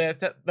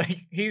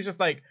 he's just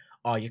like,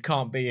 oh, you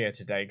can't be here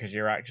today because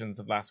your actions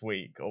of last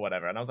week or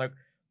whatever. And I was like,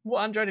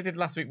 what Andrade did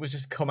last week was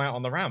just come out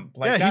on the ramp.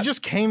 Like, he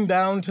just came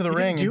down to the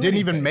ring and didn't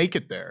even make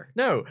it there.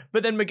 No,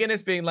 but then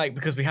McGuinness being like,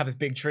 because we have this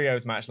big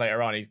trios match later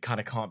on, he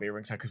kind of can't be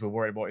ringside because we're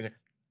worried about it.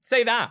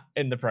 Say that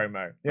in the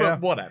promo. Yeah.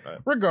 But whatever.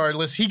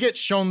 Regardless, he gets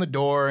shown the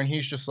door and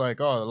he's just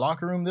like, oh, the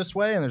locker room this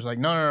way? And there's like,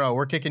 no,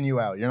 we're kicking you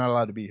out. You're not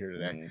allowed to be here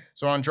today.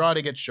 So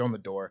Andrade gets shown the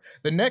door.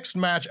 The next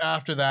match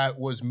after that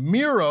was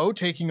Miro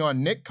taking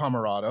on Nick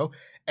Comoroto.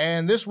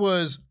 And this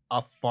was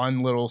a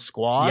fun little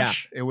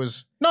squash. Yeah. It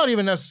was not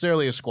even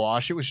necessarily a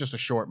squash. It was just a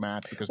short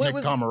match because Nick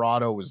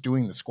Comoroto was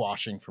doing the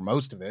squashing for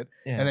most of it.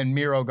 Yeah. And then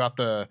Miro got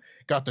the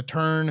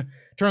turn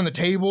the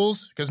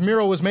tables because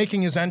Miro was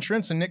making his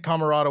entrance and Nick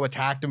Comoroto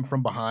attacked him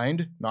from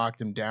behind,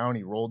 knocked him down.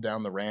 He rolled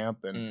down the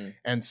ramp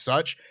and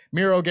such.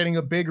 Miro getting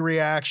a big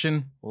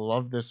reaction.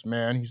 Love this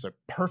man. He's a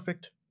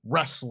perfect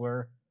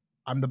wrestler.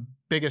 I'm the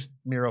biggest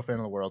Miro fan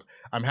in the world.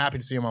 I'm happy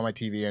to see him on my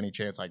TV any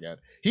chance I get.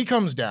 He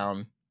comes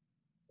down.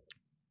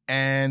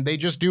 And they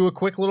just do a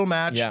quick little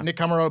match. Yeah. Nick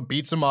Comoroto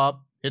beats him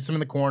up, hits him in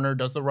the corner,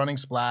 does the running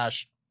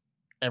splash,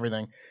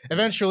 everything.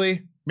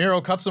 Eventually,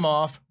 Miro cuts him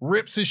off,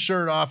 rips his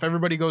shirt off.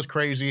 Everybody goes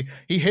crazy.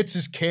 He hits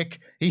his kick.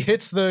 He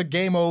hits the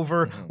game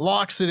over,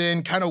 locks it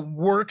in, kind of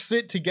works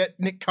it to get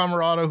Nick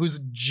Comoroto, who's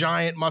a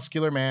giant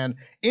muscular man,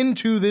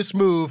 into this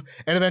move.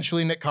 And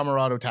eventually, Nick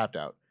Comoroto tapped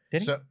out.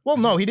 Did he? So, well,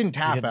 no, he didn't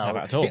tap out.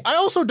 At all. I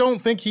also don't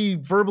think he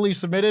verbally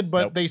submitted,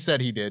 but they said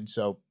he did,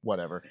 so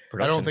whatever.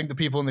 I don't think the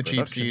people in the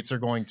cheap seats are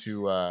going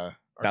to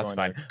That's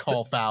fine.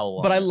 Call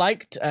foul. But I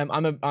liked. I'm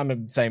a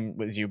same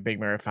as you, big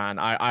Miro fan.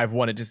 I've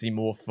wanted to see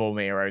more full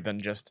Miro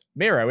than just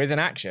Miro is in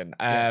action.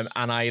 And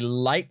I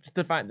liked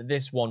the fact that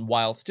this one,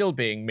 while still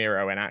being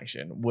Miro in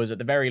action, was at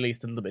the very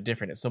least a little bit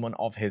different. It's someone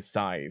of his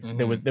size.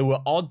 Mm-hmm. There were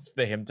odds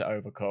for him to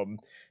overcome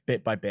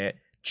bit by bit.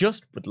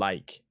 Just would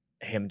like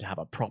him to have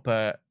a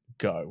proper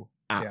go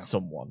at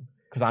someone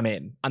because I'm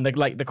in, and the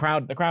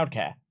crowd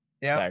care.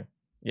 Yeah. So,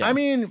 yeah. I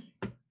mean,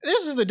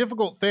 This is the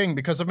difficult thing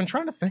because I've been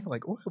trying to think,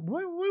 like, what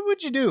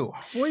would you do?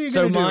 What are you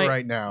So going to do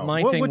right now?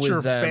 What's your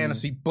was,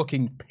 fantasy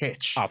booking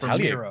pitch? I'll for tell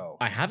Miro?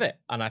 you. I have it.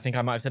 And I think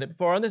I might have said it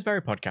before on this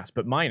very podcast,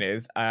 but mine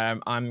is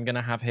I'm going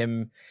to have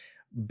him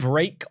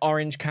break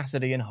Orange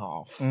Cassidy in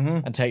half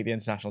and take the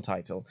international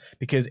title.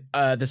 Because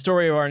the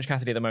story of Orange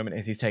Cassidy at the moment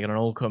is he's taken on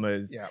all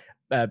comers,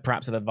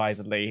 perhaps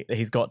advisedly.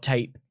 He's got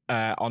tape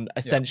on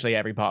essentially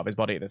every part of his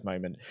body at this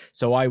moment.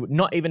 So I would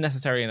not even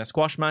necessarily in a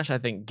squash match. I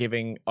think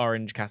giving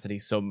Orange Cassidy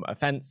some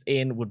offense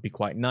in would be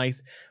quite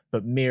nice.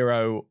 But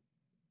Miro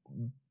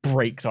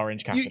breaks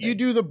Orange Cassidy. You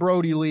do the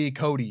Brody Lee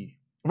Cody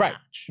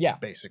match,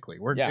 basically.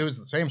 It was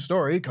the same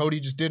story. Cody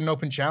just did an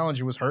open challenge.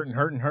 He was hurt.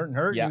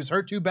 Yeah. He was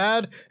hurt too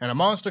bad, and a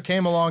monster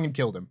came along and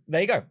killed him.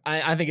 There you go.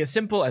 I think it's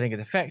simple. I think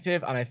it's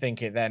effective, and I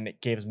think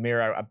it gives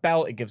Miro a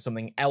belt. It gives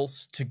something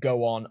else to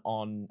go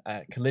on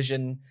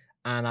Collision,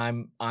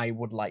 and I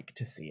would like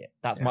to see it.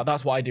 That's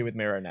what I do with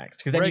Miro next,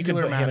 because then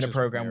Regular you can put him in a matches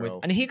program with Miro.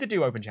 and he could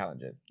do open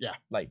challenges. Yeah,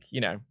 like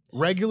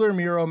regular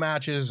Miro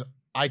matches.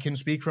 I can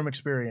speak from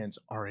experience.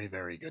 Are a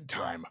very good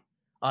time.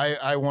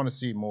 I want to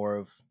see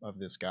more of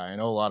this guy. I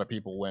know a lot of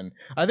people win.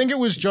 I think it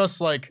was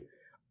just like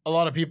a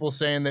lot of people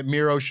saying that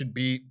Miro should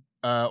beat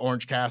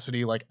Orange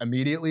Cassidy like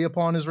immediately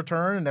upon his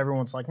return, and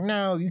everyone's like,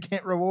 no, you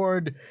can't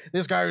reward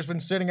this guy who's been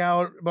sitting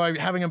out by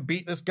having him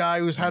beat this guy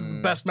who's had the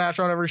best match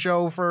on every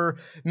show for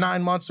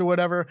 9 months or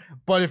whatever.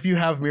 But if you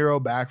have Miro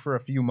back for a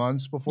few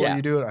months before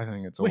you do it, I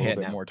think it's a little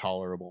bit more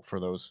tolerable for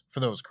those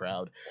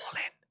crowd. All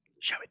in.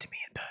 Show it to me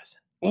in person.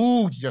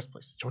 Ooh, yes,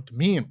 please show it to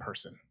me in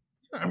person.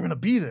 I'm going to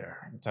be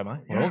there. So am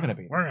I. We're all going to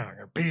be there. We're going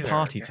to be there.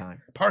 Party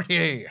time.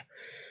 Party.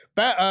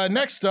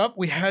 Next up,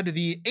 we had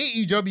the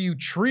AEW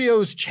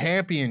Trios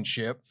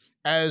Championship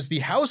as the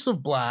House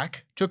of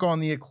Black took on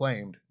the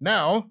Acclaimed.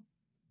 Now,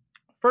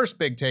 first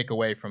big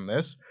takeaway from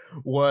this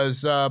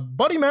was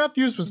Buddy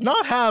Matthews was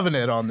not having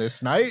it on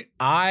this night.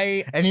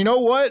 And you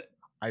know what?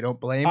 I don't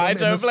blame him. I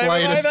don't blame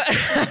him either.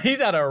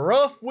 He's had a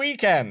rough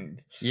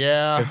weekend.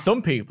 Yeah. Because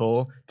some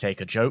people take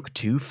a joke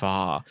too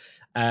far.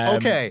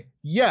 Okay,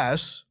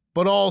 yes,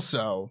 but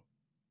also...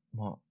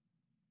 What?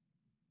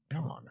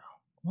 Come on now.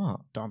 What?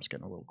 Dom's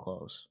getting a little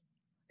close.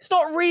 It's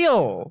not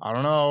real. I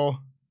don't know.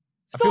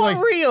 It's not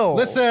real.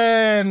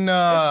 Listen. It's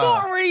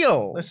not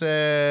real.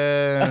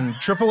 Listen.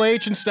 Triple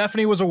H and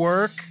Stephanie was a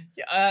work.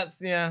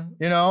 Yeah,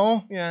 You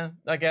know? Yeah.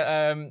 I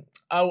get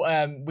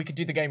we could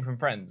do the game from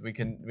Friends. We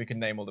can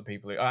name all the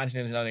people who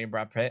Angelina Jolie and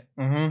Brad Pitt,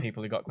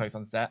 people who got close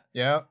on set.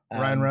 Yeah.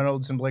 Ryan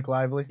Reynolds and Blake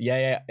Lively.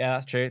 Yeah,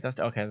 that's true. That's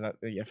okay.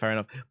 Fair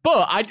enough.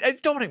 But it's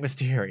Dominic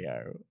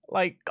Mysterio.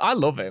 Like, I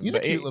love him. He's a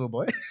cute little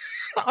boy.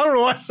 I don't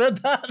know why I said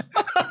that. Do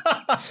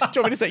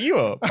you want me to set you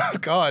up? Oh,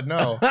 God,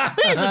 no.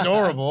 He's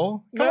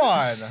adorable. Come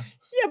on.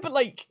 Yeah, but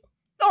like,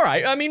 all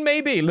right. I mean,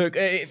 maybe. Look,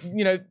 they're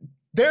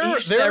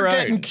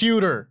getting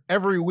cuter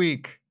every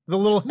week. The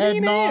little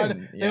head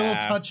nod, the little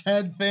touch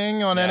head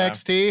thing on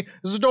NXT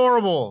is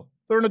adorable.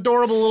 They're an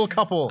adorable little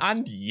couple.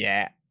 And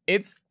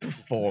it's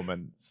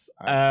performance.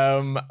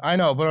 I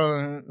know,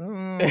 but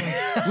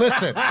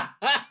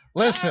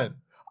listen.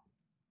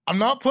 I'm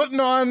not putting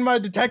on my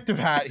detective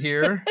hat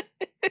here,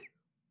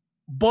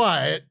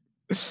 but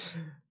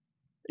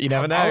you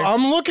never know.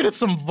 I'm looking at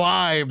some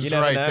vibes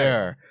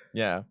there.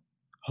 Yeah.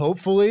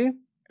 Hopefully,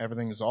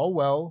 everything is all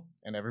well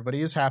and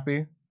everybody is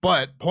happy.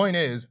 But point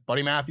is,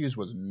 Buddy Matthews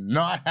was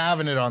not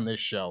having it on this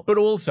show. But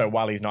also,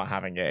 while he's not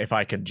having it, if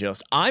I can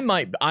just, I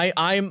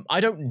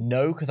don't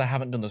know because I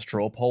haven't done the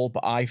straw poll,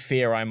 but I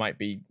fear I might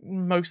be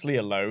mostly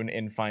alone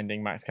in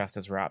finding Max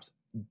Caster's raps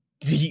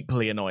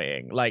deeply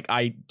annoying. Like,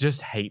 I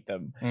just hate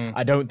them.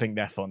 I don't think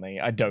they're funny.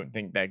 I don't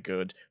think they're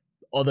good.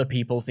 Other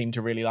people seem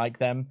to really like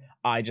them.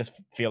 I just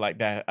feel like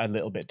they're a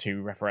little bit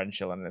too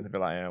referential, and it's a bit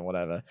like,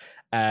 whatever.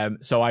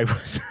 So I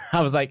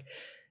was like,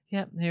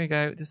 yeah, here we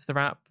go. This is the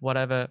rap,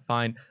 whatever,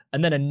 fine.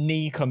 And then a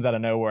knee comes out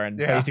of nowhere and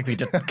basically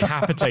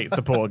decapitates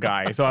the poor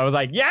guy. So I was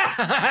like,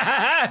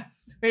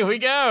 yes, here we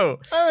go.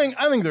 I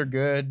think they're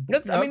good.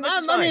 It's kind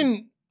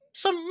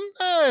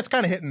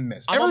of hit and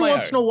miss. Every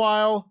once in a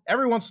while,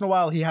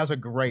 he has a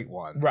great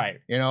one. Right.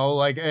 You know,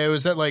 like it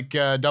was at like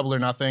Double or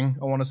Nothing,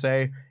 I want to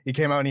say. He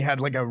came out and he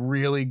had like a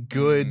really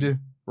good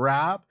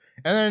rap.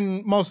 And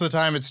then most of the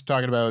time it's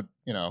talking about,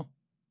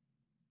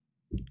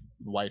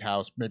 White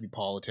House, maybe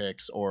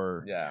politics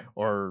or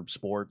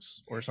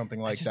sports or something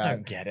like that. I just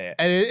don't get it.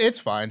 And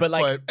it's fine. But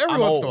every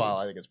once in a while,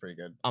 I think it's pretty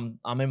good. I'm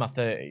in my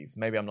 30s.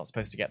 Maybe I'm not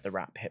supposed to get the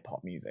rap hip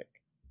hop music.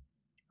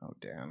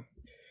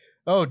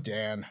 Oh,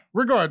 Dan.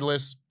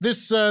 Regardless,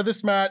 this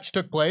match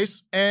took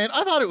place, and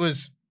I thought it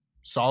was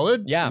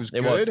solid. Yeah, it was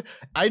good.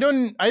 I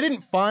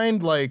didn't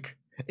find like.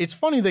 It's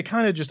funny, they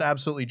kind of just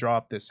absolutely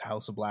dropped this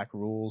House of Black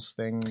rules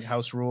thing,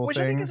 house rule Which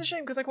thing. I think is a shame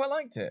because I quite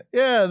liked it.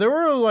 Yeah,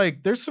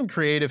 there's some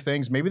creative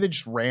things. Maybe they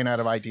just ran out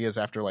of ideas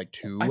after like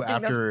two,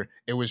 after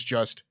it was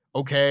just,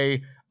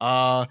 okay,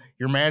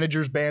 your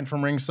manager's banned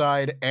from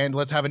ringside and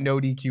let's have a no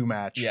DQ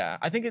match. Yeah,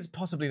 I think it's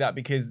possibly that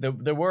because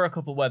there were a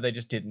couple where they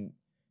just didn't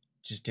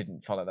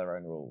follow their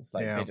own rules.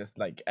 Like they just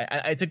like,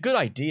 it's a good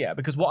idea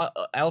because what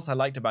else I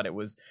liked about it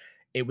was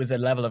it was a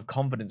level of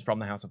confidence from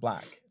the House of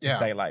Black to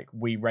say, like,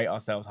 we rate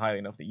ourselves highly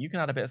enough that you can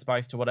add a bit of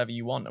spice to whatever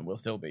you want and we'll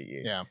still beat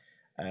you. Yeah.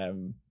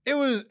 It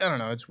was, I don't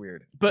know, it's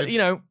weird. But,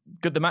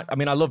 good the match. I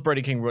mean, I love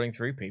Brody King running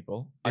through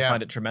people. I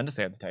find it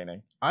tremendously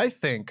entertaining. I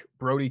think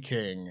Brody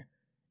King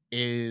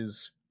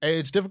is...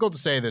 It's difficult to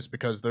say this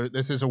because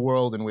this is a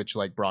world in which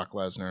like Brock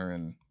Lesnar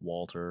and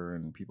Walter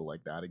and people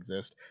like that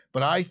exist.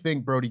 But I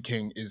think Brody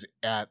King is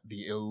at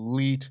the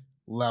elite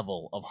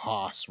level of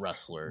Haas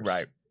wrestlers.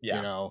 Right.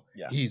 Yeah.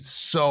 He's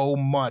so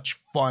much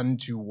fun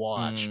to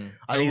watch.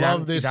 I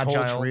love this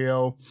whole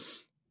trio.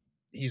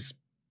 He's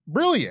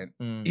brilliant.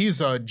 He's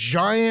a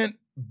giant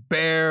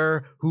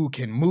bear who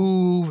can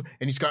move,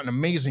 and he's got an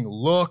amazing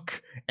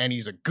look, and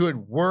he's a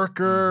good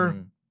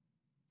worker.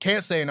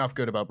 Can't say enough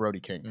good about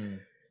Brody King.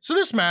 So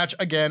this match,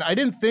 again, I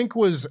didn't think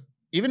was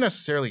even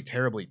necessarily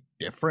terribly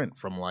different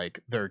from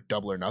like their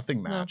Double or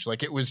Nothing match.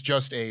 Like it was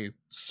just a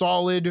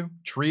solid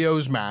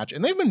trios match,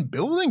 and they've been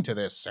building to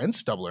this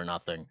since Double or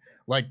Nothing.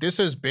 Like this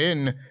has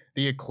been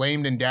the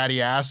Acclaimed and Daddy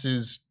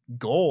Ass's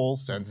goal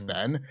since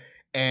then,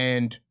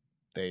 and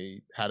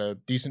they had a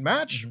decent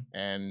match,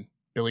 and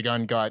Billy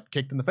Gunn got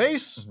kicked in the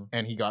face,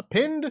 and he got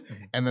pinned,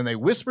 and then they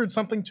whispered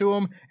something to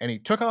him, and he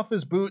took off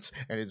his boots,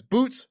 and his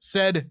boots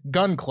said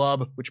Gun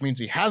Club, which means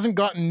he hasn't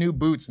gotten new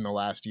boots in the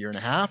last year and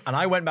a half. And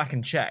I went back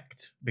and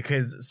checked,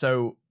 because,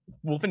 so,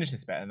 we'll finish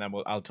this bit, and then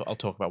I'll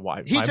talk about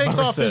why. He takes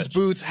off his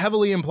boots,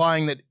 heavily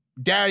implying that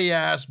Daddy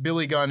Ass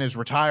Billy Gunn is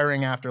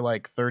retiring after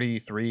like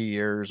 33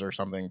 years or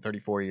something,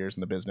 34 years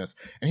in the business.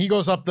 And he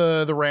goes up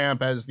the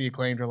ramp as the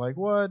Acclaimed are like,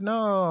 what?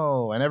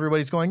 No. And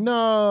everybody's going,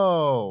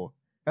 no.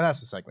 And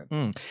that's the segment.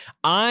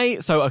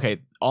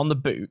 On the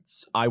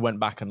boots, I went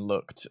back and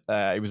looked.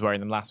 He was wearing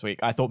them last week.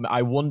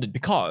 I wondered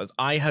because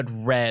I had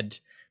read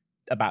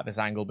about this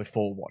angle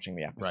before watching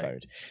the episode.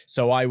 Right.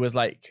 So I was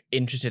like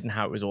interested in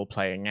how it was all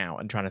playing out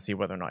and trying to see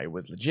whether or not it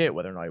was legit,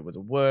 whether or not it was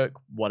a work,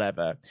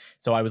 whatever.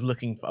 So I was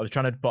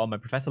trying to put on my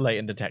Professor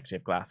Layton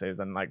detective glasses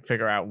and like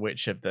figure out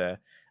which of the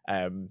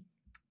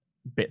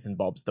bits and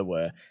bobs there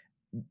were.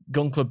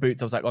 Gun Club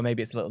boots, I was like, oh,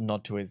 maybe it's a little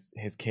nod to his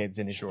kids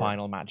in his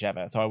final match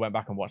ever. So I went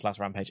back and watched Last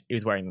Rampage. He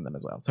was wearing them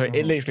as well. So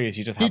it literally is,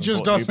 he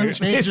just doesn't change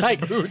his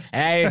like, boots.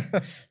 Hey,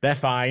 they're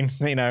fine,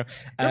 You're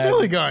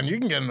Billy Gunn. You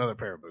can get another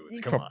pair of boots.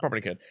 Come on.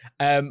 Probably could.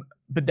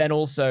 But then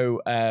also,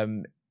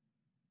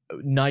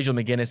 Nigel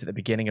McGuinness at the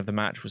beginning of the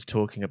match was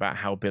talking about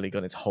how Billy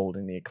Gunn is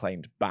holding the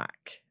Acclaimed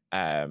back,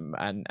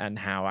 and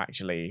how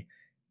actually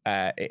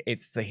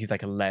he's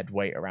like a lead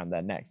weight around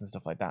their necks and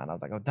stuff like that. And I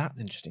was like, oh,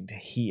 that's interesting to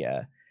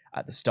hear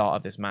at the start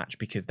of this match,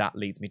 because that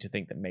leads me to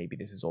think that maybe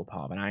this is all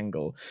part of an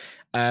angle.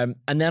 And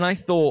then I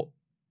thought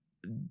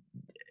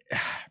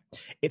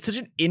it's such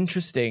an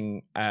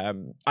interesting...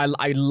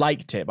 I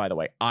liked it, by the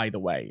way, either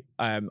way.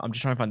 I'm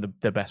just trying to find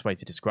the best way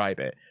to describe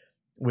it,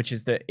 which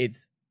is that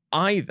it's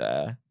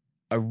either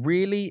a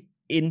really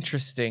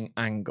interesting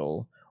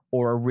angle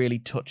or a really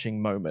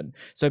touching moment.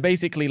 So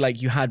basically, like,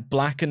 you had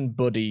Black and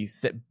Buddy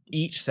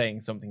each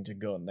saying something to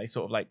Gunn. They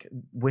sort of like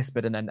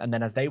whispered, and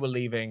then as they were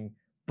leaving,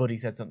 Buddy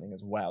said something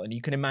as well. And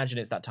you can imagine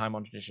it's that time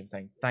on tradition of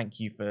saying, thank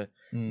you for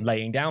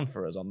laying down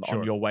for us on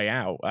your way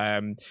out.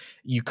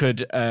 You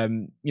could,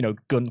 Gun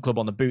Club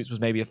on the boots was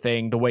maybe a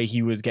thing. The way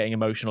he was getting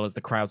emotional as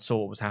the crowd saw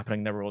what was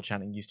happening, they were all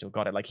chanting, you still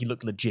got it. Like, he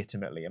looked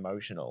legitimately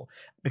emotional.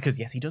 Because,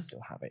 yes, he does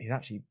still have it. He's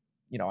actually,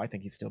 I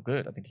think he's still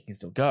good. I think he can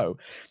still go.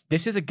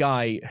 This is a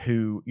guy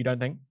who, you don't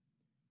think?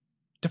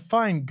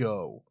 Define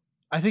go.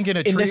 I think in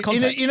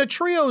a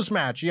trios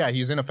match, yeah,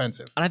 he's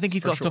inoffensive. And I think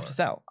he's got stuff to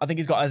sell. I think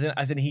he's got,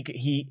 as in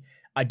he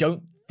I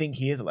don't think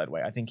he is a lead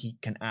weight. I think he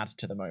can add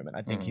to the moment.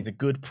 I think he's a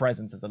good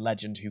presence as a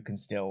legend who can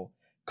still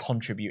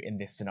contribute in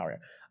this scenario.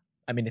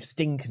 I mean, if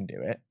Sting can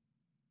do it,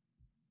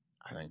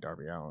 I think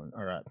Darby Allin.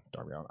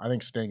 I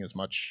think Sting is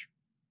much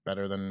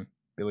better than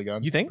Billy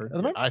Gunn. You think?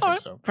 I think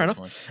so. Fair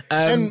enough.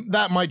 And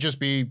that might just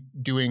be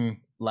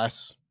doing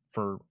less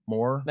for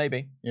more.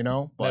 Maybe.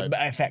 But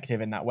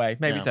effective in that way.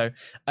 Maybe so.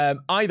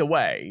 Either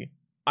way,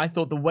 I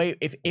thought the way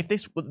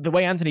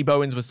Anthony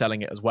Bowens was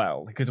selling it as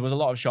well, because there was a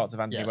lot of shots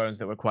of Anthony Bowens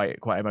that were quite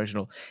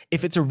emotional.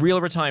 If it's a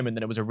real retirement,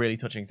 then it was a really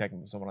touching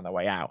segment for someone on their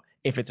way out.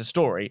 If it's a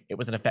story, it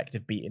was an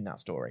effective beat in that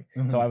story.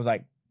 So I was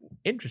like,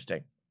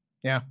 interesting.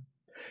 Yeah.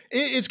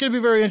 It's going to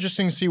be very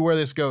interesting to see where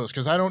this goes,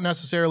 because I don't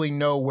necessarily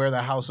know where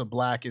the House of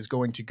Black is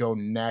going to go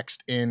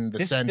next in the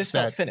sense this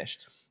that... felt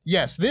finished.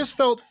 Yes, this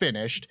felt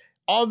finished.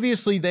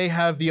 Obviously, they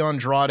have the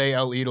Andrade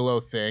El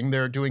Idolo thing.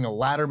 They're doing a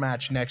ladder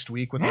match next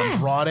week with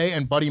Andrade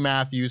and Buddy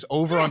Matthews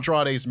over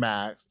Andrade's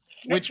match.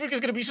 Next week is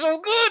going to be so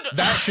good!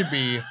 That should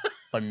be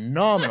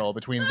phenomenal.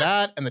 Between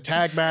that and the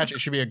tag match, it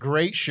should be a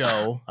great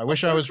show. I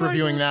wish I was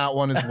reviewing that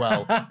one as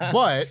well.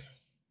 But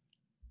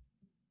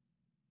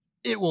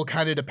it will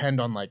kind of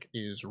depend on, like,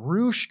 is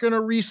Roosh going to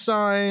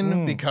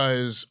re-sign?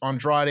 Because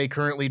Andrade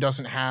currently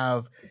doesn't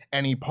have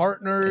any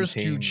partners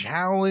to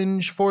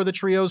challenge for the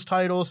trios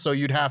title, so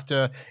you'd have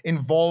to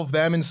involve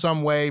them in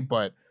some way.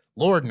 But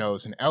Lord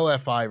knows, an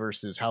LFI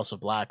versus House of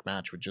Black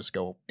match would just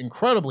go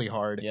incredibly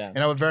hard, and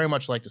I would very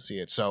much like to see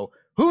it. So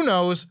who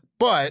knows?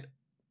 But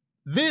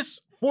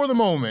this for the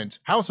moment,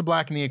 House of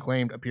Black and the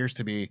Acclaimed appears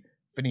to be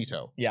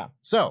finito. Yeah.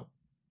 So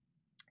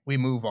we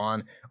move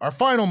on. Our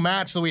final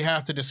match that we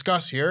have to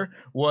discuss here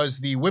was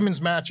the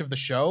women's match of the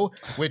show,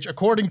 which,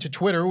 according to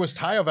Twitter, was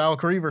Taya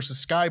Valkyrie versus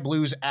Sky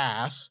Blue's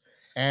ass.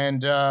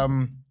 And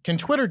can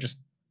Twitter just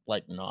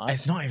not?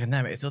 It's not even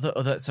them. It's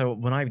other. So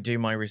when I do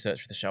my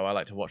research for the show, I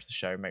like to watch the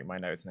show, make my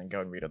notes, and then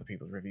go and read other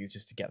people's reviews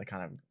just to get the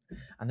kind of.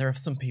 And there are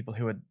some people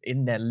who are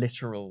in their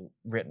literal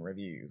written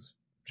reviews,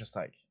 just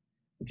like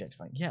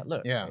objectifying. Yeah,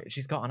 look,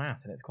 she's got an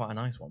ass and it's quite a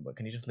nice one, but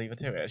can you just leave her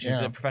to it?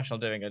 She's a professional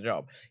doing her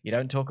job. You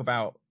don't talk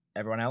about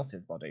everyone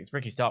else's bodies.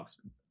 Ricky Stark's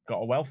got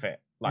a well fit.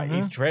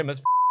 He's trim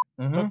as.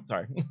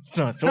 Sorry.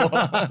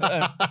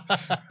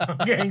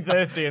 I'm getting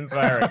thirsty and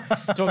swearing.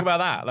 Talk about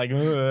that.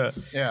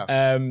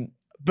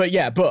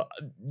 Yeah. But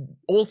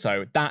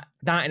also that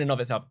in and of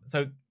itself.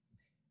 So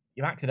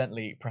you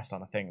accidentally pressed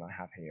on a thing I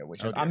have here,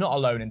 which is, I'm not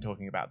alone in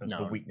talking about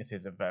the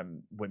weaknesses of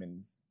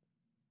women's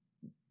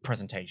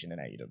presentation in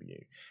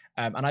AEW.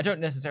 And I don't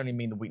necessarily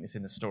mean the weakness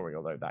in the story,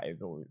 although that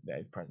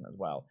is present as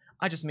well.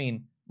 I just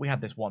mean we had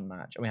this one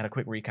match, and we had a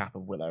quick recap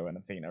of Willow and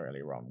Athena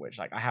earlier on, which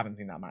I haven't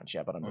seen that match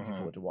yet, but I'm looking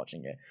forward to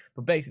watching it.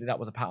 But basically, that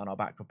was a pat on our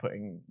back for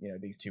putting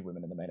these two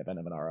women in the main event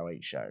of an ROH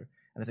show.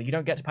 And it's like, you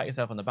don't get to pat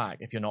yourself on the back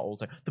if you're not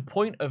also... The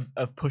point of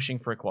pushing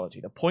for equality,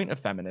 the point of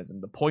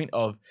feminism, the point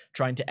of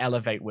trying to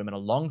elevate women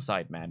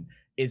alongside men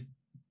is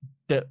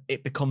that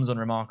it becomes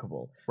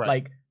unremarkable.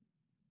 Right.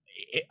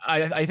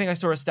 I think I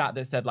saw a stat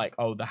that said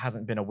there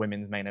hasn't been a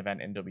women's main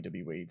event in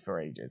WWE for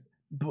ages,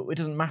 but it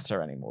doesn't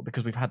matter anymore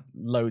because we've had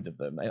loads of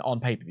them on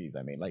pay-per-views.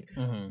 I mean,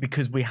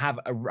 because we have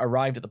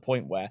arrived at the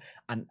point where,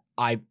 and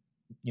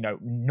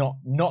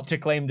not to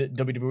claim that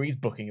WWE's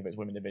booking of its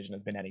women division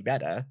has been any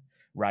better,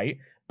 right?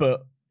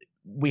 But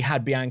we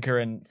had Bianca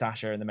and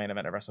Sasha in the main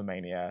event of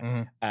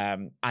WrestleMania,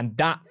 and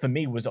that for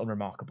me was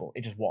unremarkable.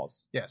 It just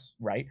was. Yes.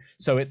 Right.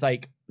 So it's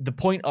like the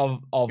point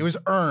of it was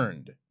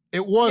earned.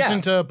 It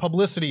wasn't a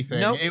publicity thing.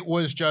 Nope. It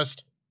was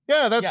just,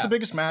 that's the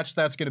biggest match.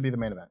 That's going to be the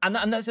main event.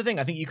 And that's the thing.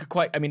 I think you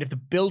could if the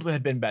build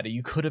had been better,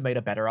 you could have made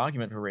a better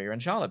argument for Rhea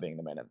and Charlotte being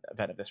the main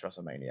event of this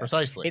WrestleMania.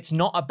 Precisely. It's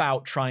not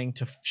about trying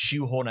to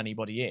shoehorn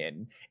anybody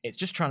in. It's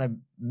just trying to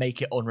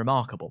make it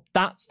unremarkable.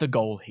 That's the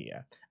goal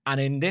here. And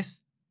in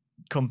this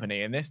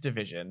company, in this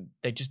division,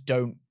 they just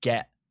don't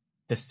get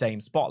the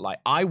same spotlight.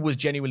 I was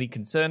genuinely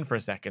concerned for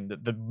a second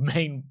that the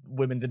main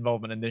women's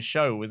involvement in this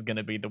show was going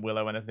to be the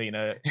Willow and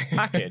Athena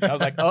package. I was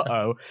like,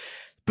 uh-oh.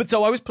 But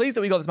so I was pleased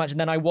that we got this match, and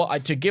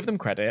then to give them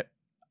credit,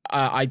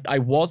 I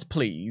was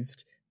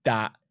pleased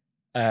that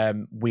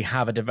we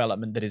have a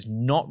development that is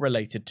not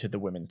related to the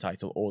women's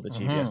title or the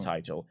TBS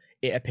title.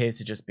 It appears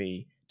to just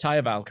be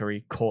Taya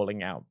Valkyrie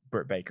calling out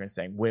Britt Baker and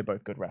saying, we're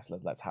both good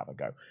wrestlers, let's have a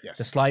go. Yes.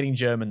 The sliding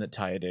German that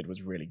Taya did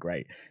was really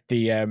great.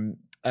 The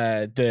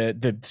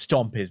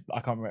stomp is, I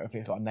can't remember if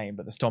it's got a name,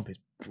 but the stomp is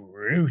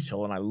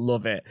brutal and I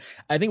love it.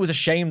 I think it was a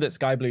shame that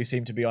Sky Blue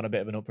seemed to be on a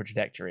bit of an upward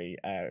trajectory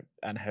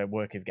and her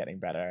work is getting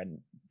better and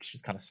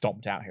she's kind of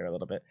stomped out here a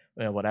little bit,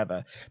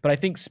 whatever. But I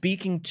think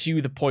speaking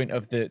to the point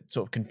of the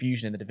sort of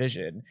confusion in the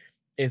division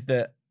is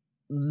that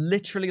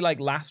literally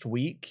last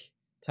week,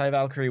 Taya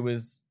Valkyrie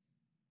was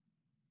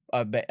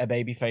a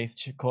babyface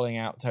calling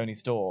out Toni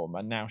Storm,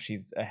 and now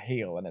she's a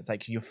heel, and it's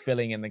like you're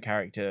filling in the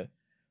character.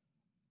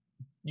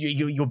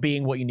 You're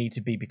being what you need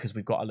to be because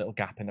we've got a little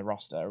gap in the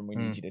roster, and we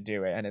need you to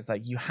do it. And it's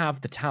like you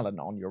have the talent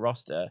on your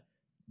roster,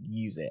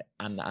 use it.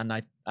 And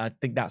I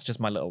think that's just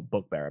my little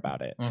bugbear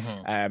about it.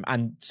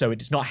 And so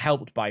it's not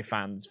helped by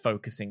fans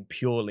focusing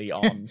purely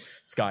on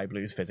Sky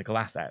Blue's physical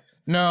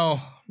assets.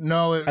 No.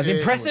 As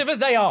impressive as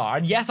they are,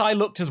 and yes, I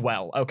looked as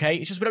well. Okay,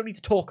 it's just we don't need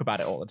to talk about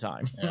it all the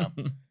time. Yeah.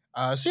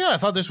 I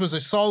thought this was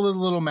a solid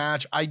little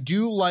match. I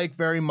do like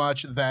very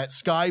much that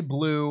Sky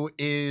Blue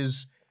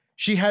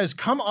she has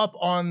come up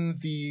on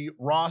the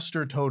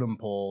roster totem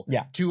pole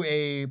to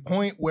a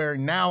point where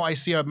now I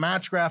see a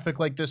match graphic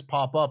like this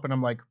pop up and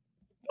I'm like,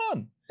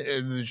 fun.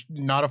 It's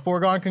not a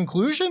foregone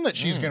conclusion that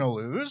she's going to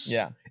lose.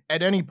 Yeah.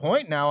 At any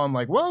point now, I'm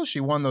like, well, she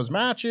won those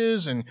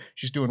matches and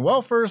she's doing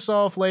well for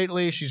herself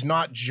lately. She's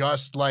not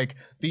just like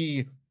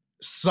the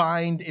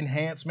signed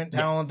enhancement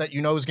talent that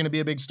is going to be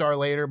a big star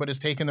later, but is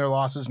taking their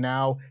losses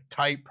now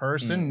type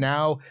person.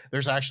 Now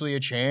there's actually a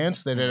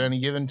chance that at any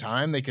given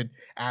time they could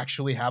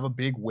actually have a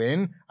big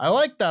win. I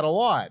like that a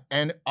lot.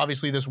 And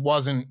obviously this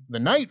wasn't the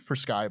night for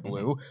Sky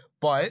Blue,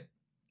 but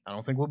I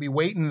don't think we'll be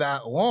waiting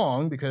that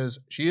long because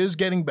she is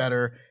getting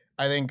better.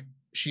 I think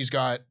she's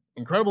got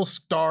incredible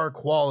star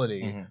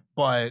quality,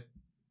 but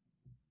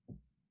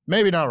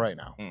maybe not right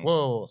now.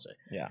 We'll see.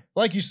 Yeah.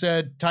 Like you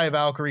said, Taya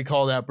Valkyrie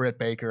called out Britt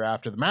Baker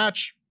after the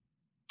match.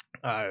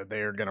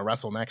 They're going to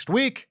wrestle next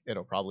week.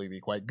 It'll probably be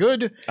quite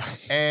good.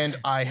 And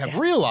I have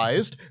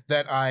realized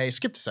that I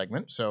skipped a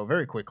segment. So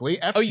very quickly,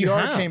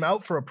 FTR came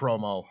out for a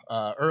promo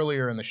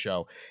earlier in the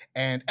show.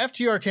 And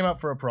FTR came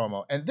out for a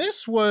promo. And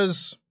this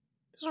was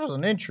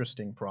an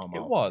interesting promo.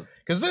 It was.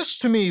 Because this,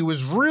 to me,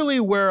 was really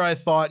where I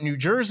thought New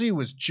Jersey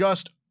was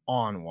just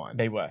on one.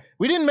 They were.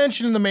 We didn't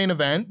mention in the main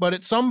event, but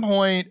at some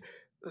point,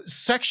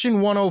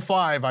 Section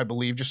 105, I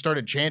believe, just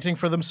started chanting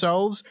for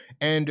themselves.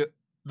 And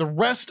the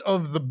rest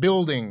of the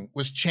building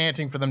was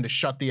chanting for them to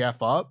shut the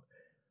F up.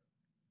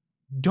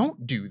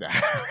 Don't do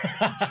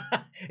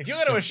that. If you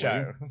go to a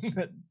show,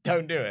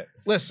 don't do it.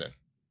 Listen,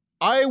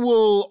 I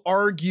will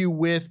argue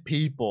with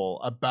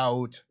people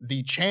about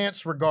the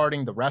chants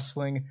regarding the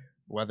wrestling,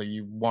 whether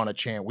you want to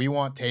chant, we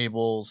want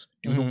tables,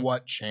 do the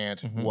what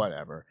chant,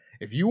 whatever.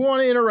 If you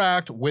want to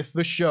interact with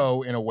the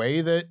show in a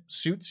way that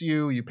suits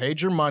you, you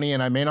paid your money,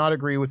 and I may not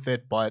agree with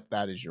it, but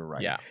that is your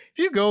right. Yeah. If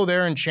you go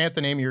there and chant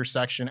the name of your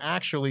section,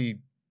 actually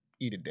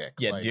eat a dick.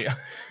 Yeah,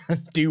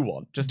 like, do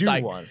one. Just do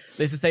like, one.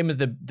 It's the same as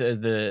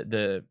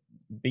the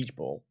beach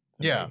ball.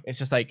 Yeah. It's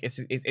just like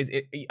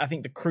I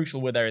think the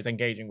crucial word there is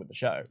engaging with the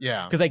show.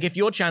 Yeah. Because like if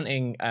you're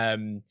chanting,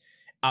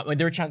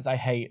 there are chants I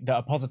hate that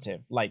are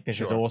positive, like this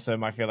is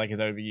awesome, I feel like is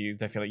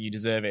overused, I feel like you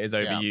deserve it is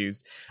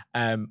overused.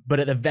 But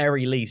at the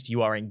very least,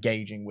 you are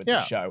engaging with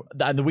the show.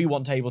 And the We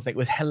Want Tables thing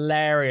was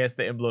hilarious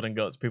that in Blood and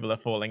Guts, people are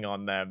falling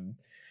on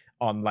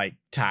like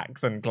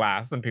tacks and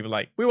glass, and people are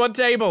like, we want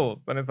tables,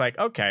 and it's like,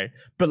 okay,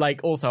 but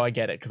like also I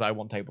get it because I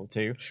want tables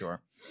too.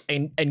 Sure.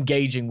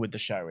 Engaging with the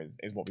show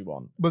is what we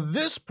want. But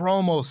this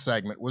promo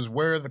segment was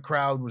where the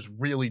crowd was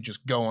really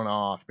just going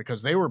off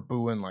because they were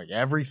booing like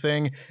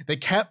everything. They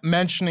kept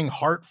mentioning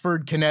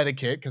Hartford,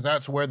 Connecticut, because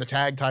that's where the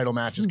tag title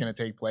match is going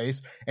to take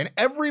place. And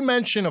every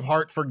mention of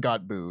Hartford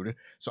got booed.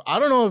 So I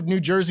don't know if New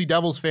Jersey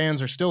Devils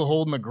fans are still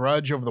holding a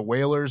grudge over the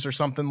Whalers or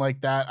something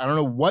like that. I don't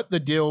know what the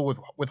deal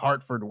with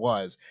Hartford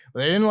was. But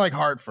they didn't like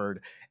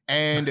Hartford.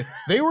 And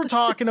they were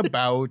talking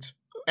about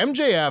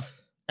MJF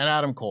and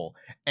Adam Cole.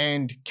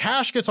 And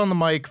Cash gets on the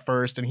mic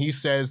first, and he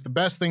says the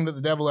best thing that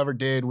the devil ever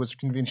did was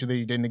convince you that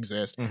he didn't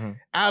exist.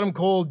 Adam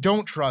Cole,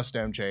 don't trust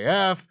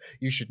MJF.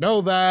 You should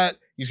know that.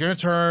 He's going to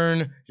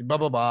turn, blah,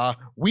 blah, blah.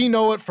 We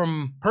know it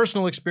from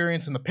personal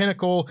experience in the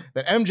Pinnacle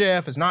that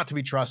MJF is not to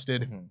be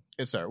trusted,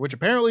 etc., which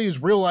apparently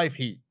is real life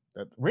heat.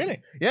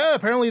 Really? Yeah,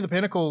 apparently the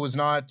Pinnacle was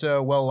not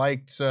well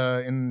liked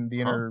in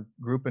the inner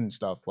group and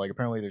stuff. Like,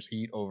 apparently there's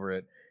heat over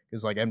it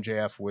because, like,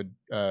 MJF would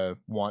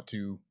want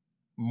to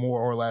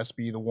more or less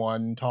be the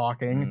one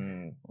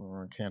talking.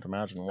 Or I can't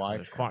imagine why.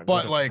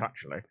 But like,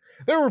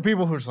 there were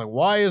people who were just like,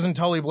 why isn't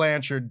Tully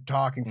Blanchard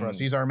talking for us?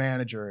 He's our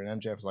manager.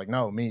 And MJF was like,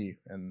 no, me.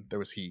 And there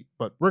was heat.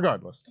 But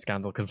regardless.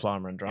 Scandal,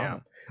 conflama, and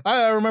drama. Yeah.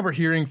 I remember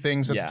hearing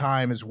things at the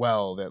time as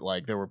well that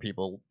like there were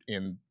people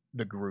in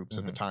the groups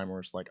at the time where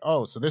it's like,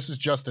 oh, so this is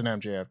just an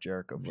MJF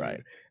Jericho feud.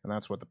 Right. And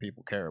that's what the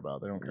people care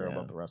about. They don't care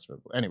about the rest of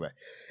it.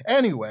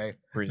 Anyway,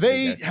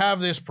 they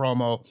have this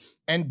promo,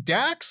 and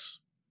Dax,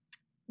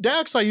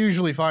 I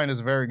usually find is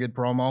a very good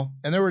promo.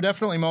 And there were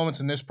definitely moments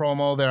in this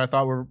promo that I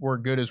thought were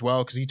good as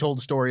well, because he told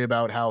a story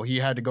about how he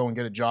had to go and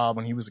get a job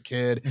when he was a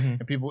kid,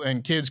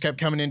 and kids kept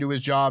coming into his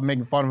job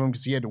making fun of him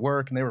because he had to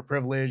work and they were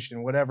privileged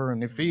and whatever.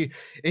 And if he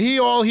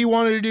all he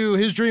wanted to do,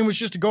 his dream was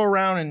just to go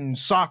around and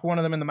sock one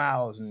of them in the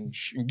mouth and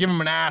give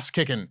him an ass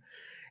kicking.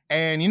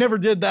 And he never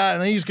did that,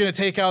 and he's going to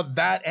take out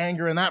that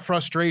anger and that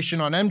frustration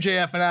on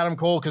MJF and Adam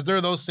Cole because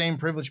they're those same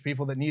privileged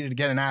people that needed to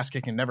get an ass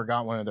kick and never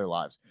got one in their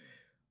lives.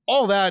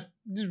 All that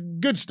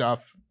good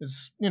stuff.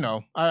 It's,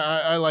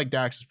 I like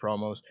Dax's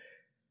promos.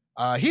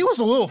 He was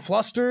a little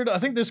flustered. I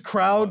think this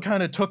crowd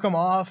kind of took him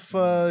off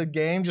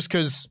game just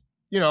because,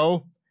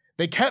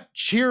 they kept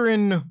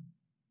cheering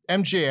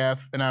MJF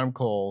and Adam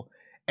Cole,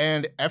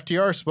 and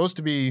FTR is supposed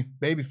to be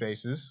baby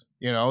faces.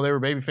 They were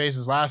baby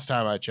faces last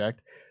time I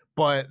checked.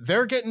 But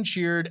they're getting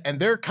cheered, and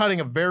they're cutting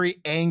a very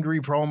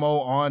angry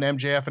promo on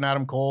MJF and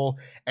Adam Cole,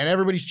 and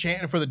everybody's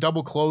chanting for the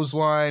double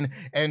clothesline,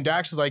 and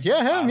Dax is like,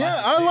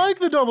 I like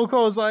the double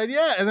clothesline,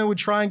 and then would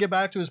try and get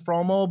back to his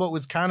promo, but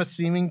was kind of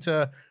seeming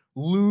to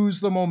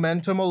lose the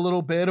momentum a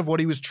little bit of what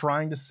he was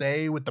trying to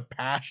say with the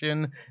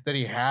passion that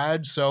he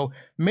had. So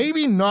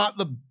maybe not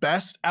the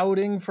best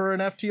outing for an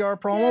FTR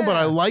promo, but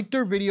I liked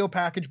their video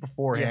package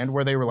beforehand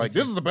where they were like,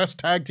 this is the best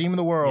tag team in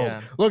the world.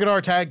 Yeah. Look at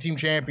our tag team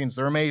champions.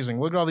 They're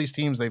amazing. Look at all these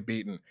teams they've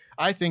beaten.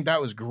 I think that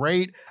was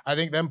great. I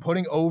think them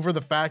putting over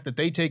the fact that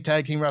they take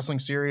tag team wrestling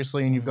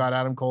seriously, and you've got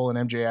Adam Cole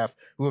and MJF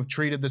who have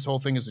treated this whole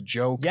thing as a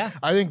joke. Yeah.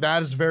 I think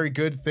that is a very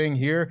good thing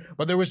here.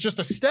 But there was just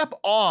a step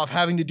off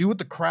having to do with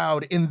the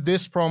crowd in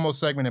this promo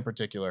segment in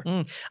particular.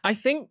 I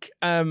think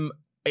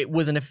it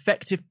was an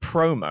effective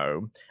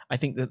promo. I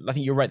think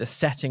you're right. The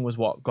setting was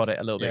what got it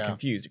a little bit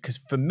confused. Because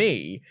for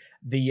me,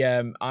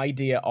 the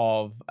idea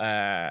of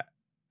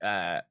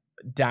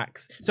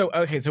Dax. So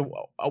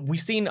we've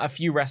seen a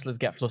few wrestlers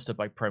get flustered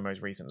by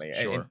promos recently.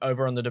 Sure.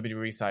 Over on the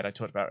WWE side, I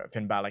talked about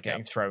Finn Balor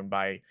getting thrown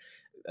by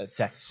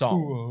Seth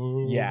Song.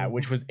 Whoa. Yeah,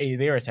 which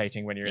is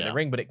irritating when you're in the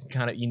ring, but it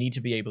can you need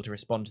to be able to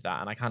respond to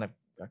that. And I kind of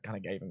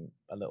gave him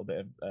a little bit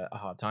of a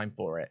hard time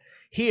for it.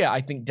 Here,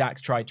 I think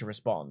Dax tried to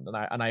respond,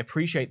 and I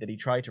appreciate that he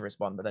tried to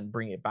respond, but then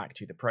bring it back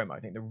to the promo. I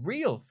think the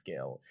real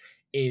skill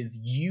is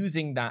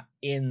using that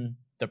in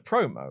the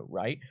promo,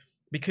 right?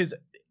 Because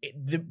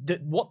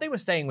what they were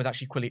saying was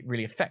actually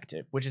really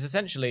effective, which is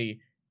essentially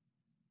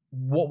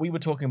what we were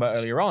talking about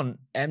earlier on.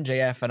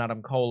 MJF and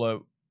Adam Cole are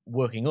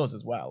working us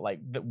as well, like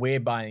that we're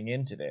buying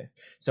into this.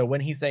 So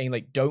when he's saying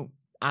like, don't,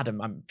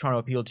 Adam, I'm trying to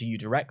appeal to you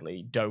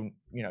directly, don't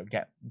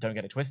get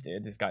it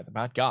twisted, this guy's a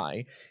bad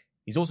guy,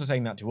 He's also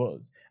saying that to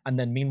us. And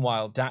then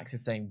meanwhile, Dax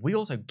is saying, we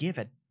also give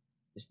an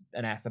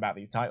S about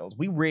these titles.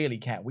 We really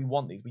care. We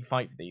want these. We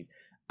fight for these.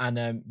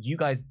 And you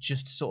guys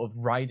just sort of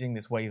riding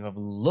this wave of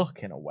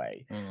luck in a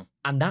way.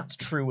 And that's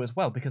true as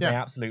well, because they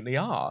absolutely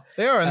are.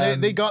 They are,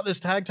 and they got this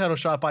tag title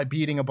shot by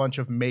beating a bunch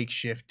of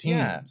makeshift teams.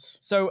 Yeah.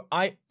 So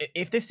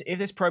if this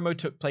promo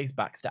took place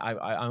backstage,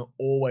 I'm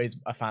always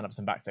a fan of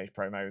some backstage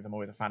promos. I'm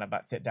always a fan of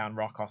that sit-down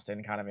Rock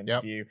Austin kind of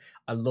interview. Yep.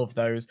 I love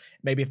those.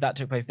 Maybe if that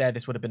took place there,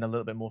 this would have been a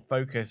little bit more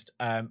focused.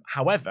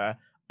 However,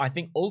 I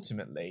think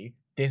ultimately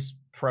this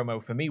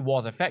promo for me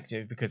was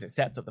effective because it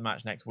sets up the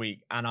match next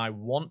week, and I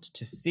want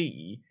to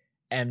see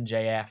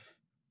MJF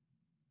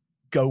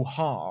go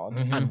hard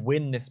and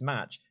win this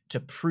match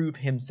to prove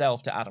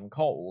himself to Adam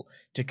Cole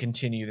to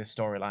continue this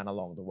storyline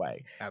along the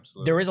way.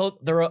 Absolutely.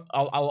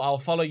 I'll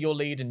follow your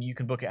lead, and you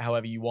can book it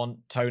however you want,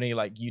 Tony.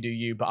 Like, you do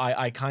you, but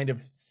I kind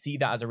of see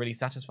that as a really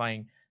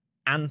satisfying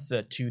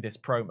answer to this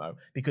promo,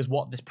 because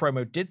what this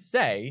promo did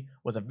say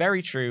was a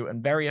very true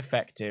and very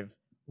effective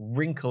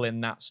wrinkle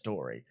in that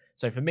story.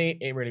 So for me,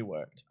 it really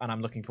worked, and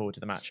I'm looking forward to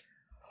the match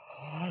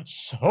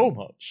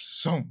so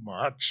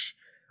much.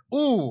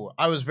 Ooh,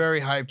 I was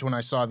very hyped when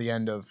I saw the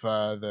end of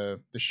the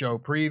show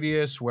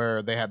previous,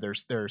 where they had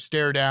their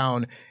stare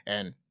down,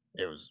 and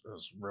it was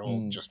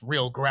real, just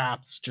real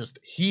graps, just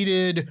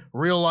heated,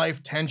 real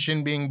life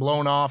tension being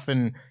blown off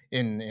in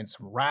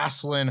some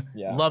wrestling.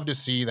 Yeah. Love to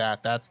see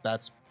that. That's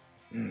that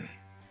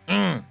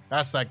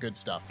good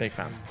stuff. Big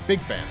fan.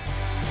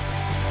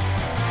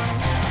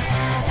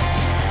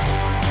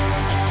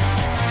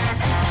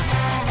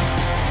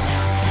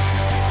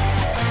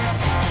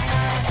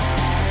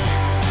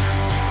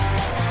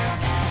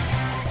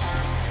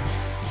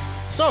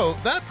 So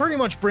that pretty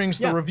much brings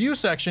the review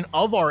section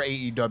of our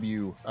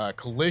AEW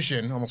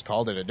Collision, almost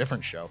called it a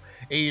different show,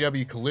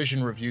 AEW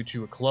Collision review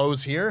to a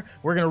close here.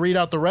 We're going to read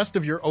out the rest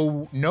of your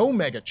no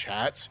mega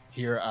chats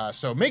here.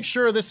 So make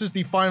sure this is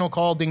the final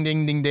call. Ding,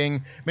 ding, ding,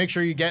 ding. Make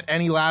sure you get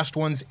any last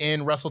ones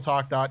in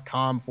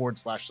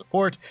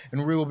WrestleTalk.com/support.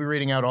 And we will be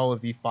reading out all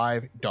of the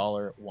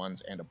 $5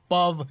 ones and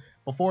above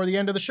before the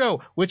end of the show,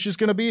 which is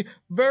going to be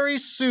very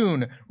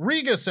soon.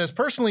 Riga says,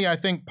 personally, I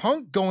think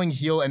Punk going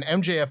heel and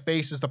MJF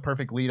face is the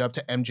perfect lead up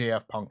to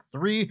MJF Punk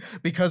 3,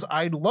 because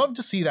I'd love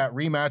to see that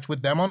rematch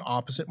with them on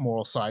opposite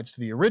moral sides to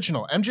the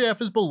original.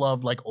 MJF is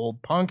beloved like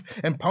old Punk,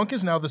 and Punk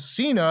is now the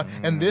Cena,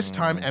 and this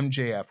time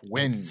MJF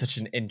wins. It's such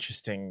an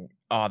interesting...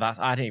 I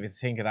didn't even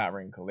think of that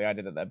wrinkle. The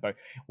idea that they're both...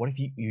 What if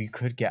you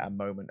could get a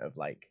moment of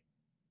like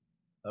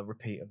a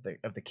repeat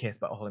of the kiss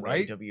but holding the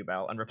AEW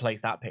belt and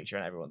replace that picture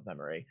in everyone's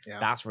memory?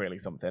 That's really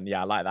something.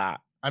 I like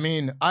that. I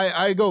mean,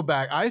 I go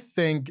back. I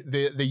think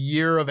the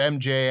year of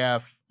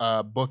MJF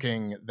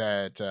booking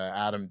that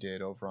Adam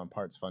did over on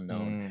Parts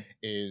Unknown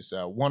is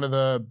one of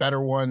the better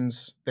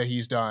ones that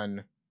he's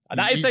done. And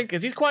that is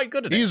because he's quite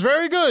good at it. He's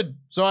very good.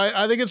 So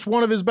I think it's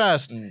one of his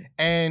best.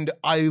 And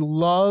I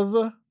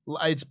love,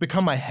 it's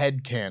become my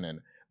headcanon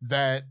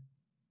that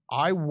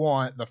I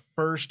want the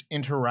first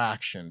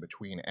interaction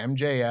between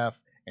MJF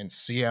and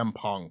CM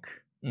Punk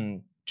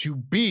to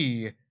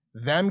be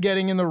them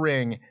getting in the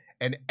ring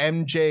and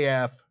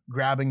MJF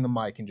grabbing the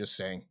mic and just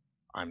saying,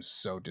 I'm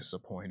so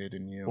disappointed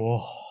in you.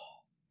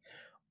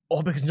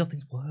 Because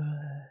nothing's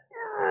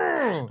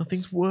worse.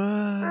 Nothing's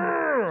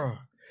worse.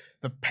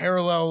 The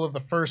parallel of the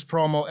first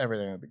promo,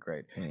 everything would be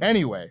great.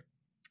 Anyway,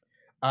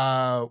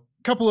 a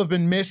couple have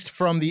been missed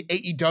from the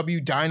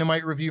AEW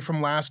Dynamite review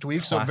from last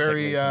week. Classic, so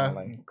very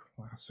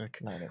classic,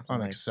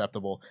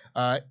 unacceptable.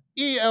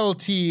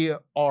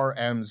 ELTRMZ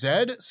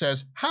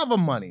says, have a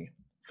money.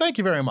 Thank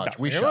you very much.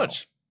 We shall.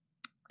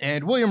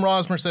 And William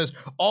Rosmer says,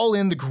 all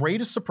in, the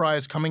greatest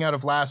surprise coming out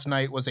of last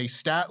night was that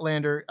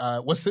Statlander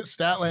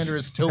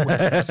is still with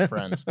his best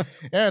friends.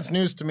 Yeah, it's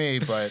news to me,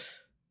 but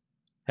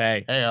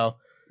hey,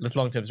 that's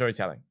long-term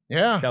storytelling.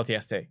 Yeah. It's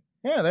LTST.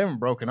 Yeah, they haven't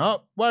broken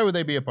up. Why would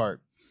they be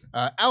apart?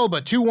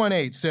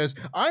 Alba218 says,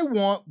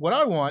 what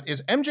I want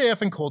is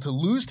MJF and Cole to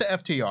lose to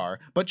FTR,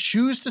 but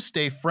choose to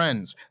stay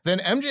friends. Then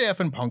MJF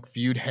and Punk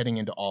feud heading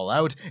into All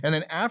Out, and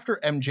then after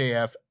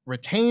MJF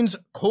retains,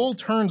 Cole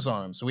turns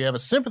on him. So we have a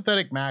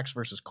sympathetic Max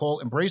versus Cole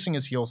embracing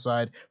his heel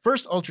side.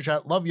 First Ultra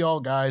Chat, love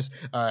y'all guys.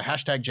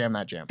 Hashtag jam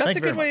that jam. That's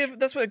a good way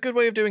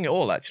of doing it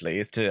all, actually,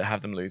 is to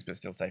have them lose but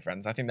still stay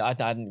friends. I think that I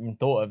hadn't even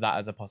thought of that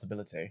as a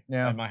possibility.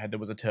 Yeah. In my head there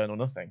was a turn or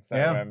nothing. So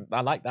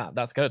I like that.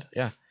 That's good.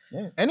 Yeah.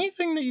 Yeah.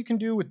 Anything that you can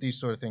do with these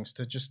sort of things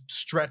to just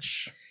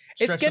stretch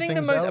it's getting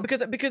the most out.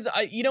 because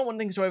you don't want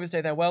things to overstay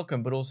their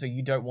welcome, but also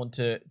you don't want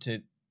to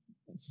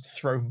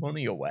throw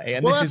money away,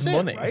 and this is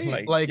money,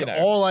 right?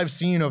 All I've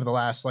seen over the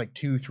last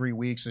 2-3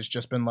 weeks has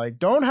just been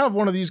don't have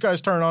one of these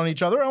guys turn on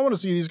each other. I want to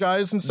see these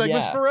guys in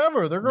segments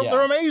forever. They're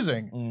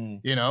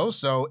amazing.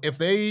 So if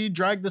they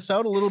drag this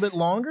out a little bit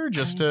longer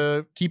just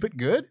to keep it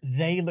good,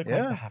 they look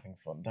like they're having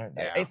fun, don't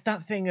they? It's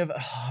that thing of,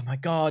 oh my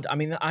god, I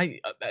mean,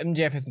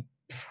 MJF has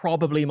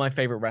probably my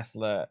favorite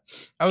wrestler.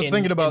 I was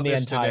thinking about in the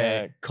this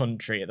entire today.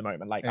 country at the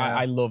moment. Like Yeah.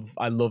 I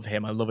love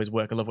him. I love his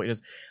work. I love what he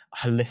does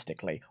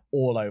holistically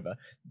all over.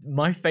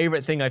 My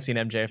favorite thing I've seen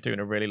MJF do in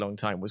a really long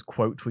time was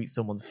quote tweet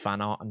someone's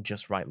fan art and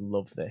just write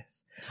 "love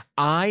this."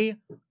 I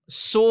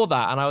saw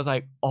that and I was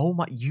like, oh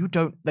my, you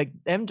don't like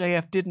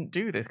MJF didn't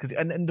do this because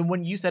and then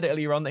when you said it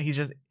earlier on that he's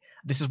just.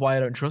 This is why I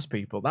don't trust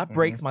people. That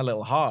breaks my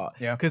little heart.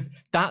 Yeah. Because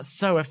that's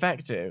so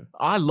effective.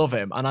 I love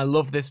him and I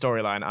love this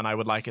storyline and I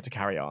would like it to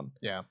carry on.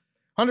 Yeah.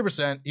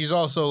 100%. He's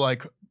also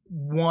like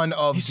one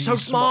of He's so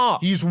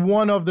smart. He's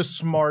one of the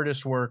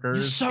smartest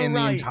workers so in the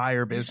right.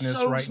 entire business he's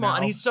so right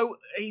smart, now. and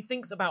he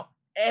thinks about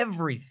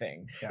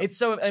everything. Yeah. It's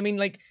so, I mean,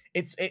 like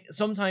it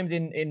sometimes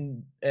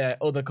in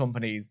other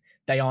companies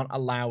they aren't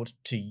allowed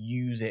to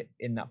use it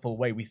in that full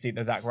way. We see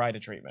the Zack Ryder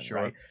treatment,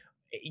 Sure. right?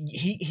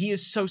 He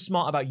is so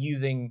smart about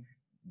using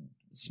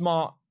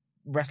smart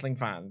wrestling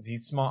fans.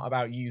 He's smart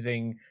about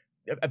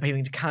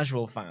appealing to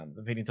casual fans,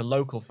 appealing to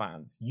local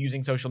fans,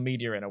 using social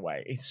media in a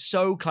way. He's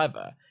so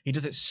clever. He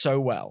does it so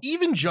well.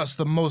 Even just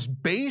the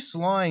most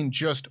baseline,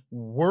 just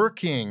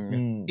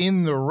working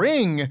in the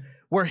ring,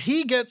 where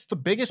he gets the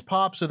biggest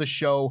pops of the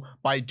show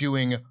by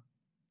doing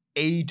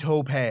a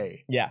tope.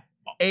 Yeah.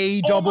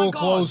 A Oh double my God.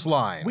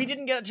 clothesline. We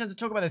didn't get a chance to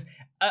talk about this.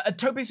 A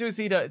Tope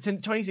Suicida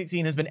since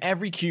 2016 has been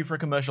every cue for a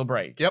commercial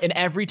break in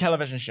every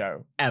television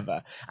show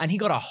ever. And he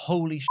got a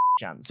holy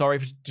chance. Sorry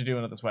to do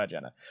another swear,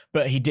 Jenna.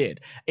 But he did.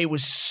 It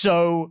was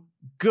so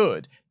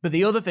good. But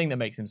the other thing that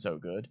makes him so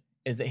good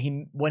is that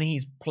when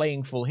he's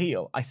playing full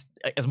heel, as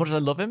much as I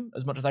love him,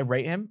 as much as I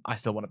rate him, I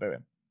still want to boo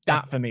him.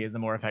 That for me is the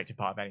more effective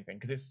part of anything.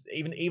 Because it's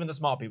even the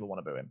smart people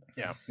want to boo him.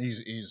 Yeah,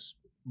 he's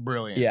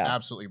brilliant. Yeah.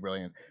 Absolutely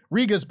brilliant.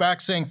 Riga's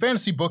back saying,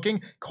 fantasy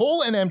booking,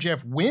 Cole and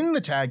MJF win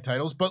the tag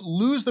titles, but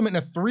lose them in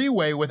a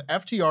three-way with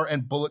FTR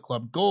and Bullet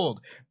Club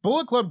Gold.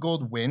 Bullet Club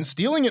Gold wins,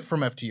 stealing it from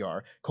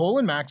FTR. Cole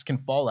and Max can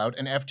fall out,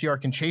 and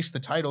FTR can chase the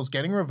titles,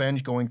 getting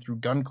revenge going through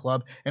Gun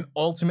Club, and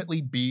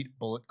ultimately beat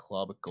Bullet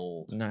Club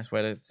Gold. Nice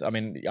way to... I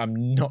mean,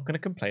 I'm not going to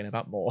complain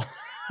about more.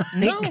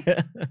 No.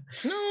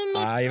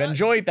 I've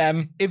enjoyed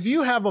them. If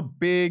you have a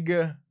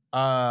big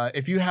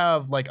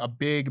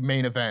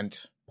main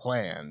event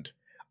planned,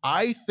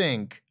 I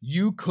think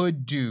you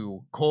could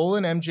do Cole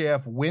and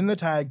MJF win the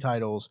tag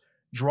titles,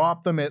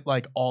 drop them at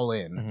like All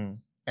In,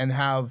 and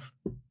have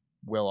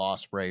Will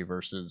Ospreay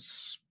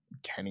versus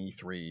Kenny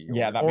 3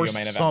 or, that'd be your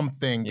main event.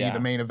 Something be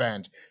the main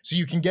event. So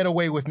you can get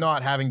away with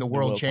not having the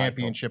World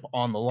Championship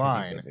on the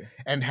line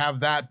and have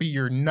that be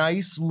your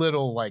nice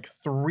little like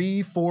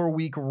 3-4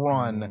 week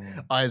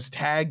run as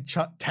tag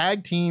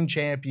team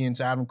champions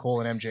Adam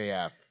Cole and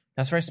MJF.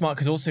 That's very smart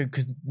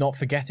because not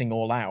forgetting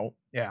All Out.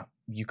 Yeah.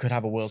 You could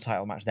have a world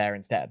title match there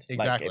instead.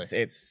 Exactly. Like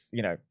it's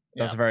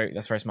that's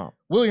very smart.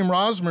 William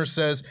Rosmer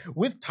says,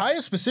 with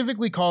Taya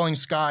specifically calling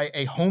Sky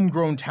a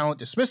homegrown talent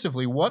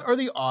dismissively, what are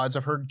the odds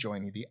of her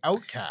joining the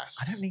Outcasts?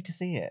 I don't need to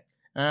see it.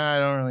 I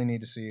don't really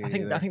need to see it.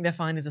 I think they're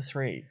fine as a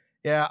 3.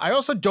 Yeah, I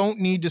also don't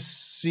need to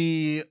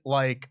see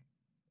like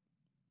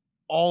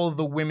all of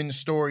the women's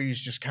stories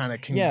just kind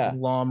of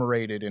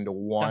conglomerated into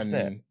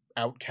one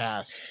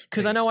Outcast.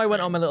 Because I know I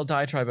went on my little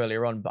diatribe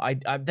earlier on,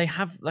 but they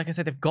have, like I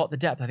said, they've got the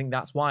depth. I think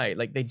that's why,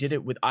 like, they did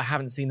it with. I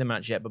haven't seen the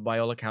match yet, but by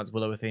all accounts,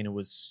 Willow Athena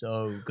was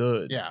so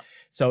good. Yeah.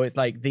 So it's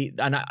like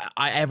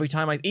I every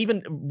time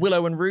even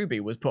Willow and Ruby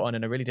was put on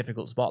in a really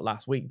difficult spot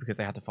last week because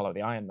they had to follow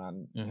the Iron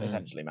Man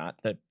essentially match,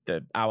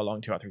 the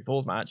hour-long 2 out 3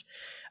 falls match.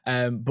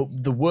 But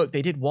the work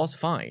they did was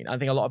fine. I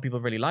think a lot of people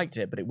really liked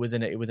it, but it was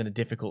in a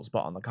difficult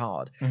spot on the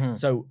card.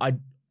 So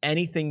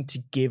anything to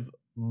give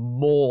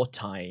more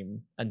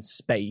time and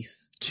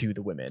space to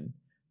the women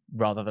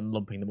rather than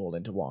lumping them all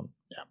into one.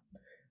 Yeah.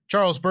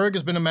 Charles Berg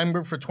has been a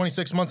member for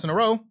 26 months in a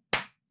row.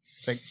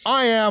 Saying,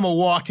 I am a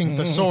walking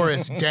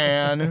thesaurus,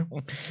 Dan.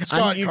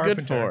 Scott Carpenter.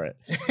 Good for it.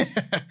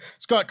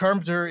 Scott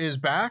Carpenter is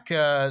back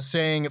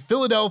saying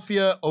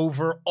Philadelphia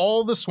over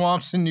all the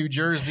swamps in New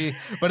Jersey,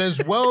 but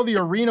as well the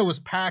arena was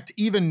packed,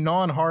 even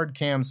non-hard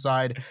cam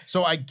side.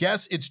 So I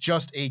guess it's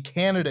just a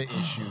Canada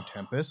issue,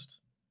 Tempest.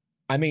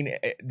 I mean,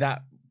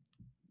 that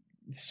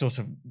sort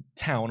of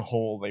town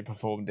hall they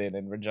performed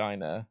in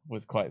Regina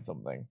was quite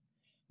something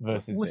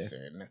versus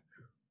this.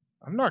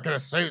 I'm not going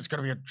to say it's going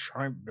to be a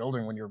giant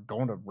building when you're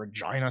going to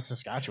Regina,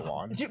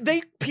 Saskatchewan.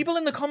 People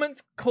in the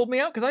comments called me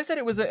out because I said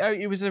it was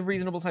a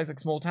reasonable size, like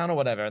small town or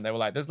whatever, and they were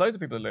like, "There's loads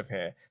of people who live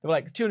here." They were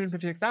like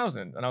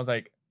 256,000, and I was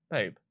like,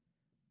 "Babe,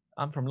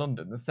 I'm from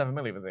London. There's 7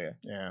 million of us here."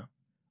 Yeah,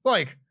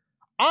 like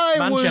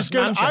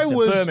Manchester,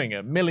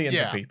 Birmingham, millions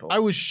of people. I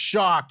was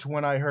shocked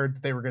when I heard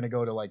that they were going to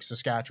go to like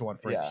Saskatchewan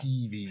for a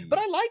TV. But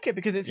I like it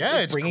because it's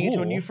bringing it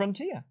to a new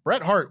frontier.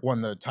 Bret Hart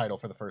won the title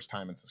for the first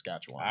time in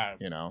Saskatchewan.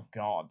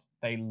 God,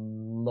 they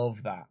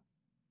love that.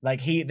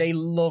 Like they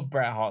love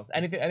Bret Hart.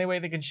 Any way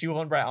they can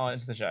shoehorn Bret Hart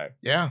into the show.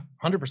 Yeah,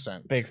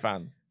 100%. Big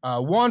fans.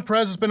 Juan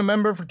Perez has been a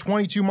member for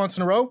 22 months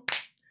in a row.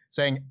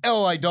 saying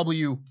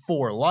LIW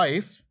for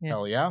life. Yeah.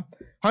 Hell yeah.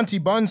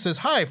 Hunty Bun says,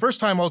 hi,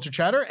 first-time Ultra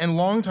Chatter and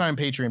long-time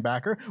Patreon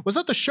backer. Was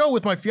at the show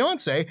with my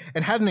fiance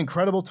and had an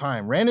incredible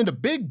time. Ran into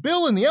Big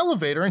Bill in the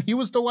elevator and he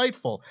was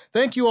delightful.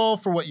 Thank you all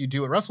for what you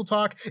do at Wrestle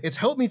Talk. It's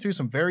helped me through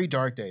some very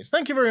dark days.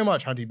 Thank you very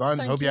much, Hunty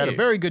Buns. Hope you had a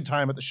very good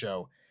time at the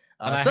show.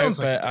 And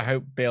I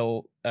hope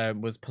Bill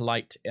was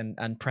polite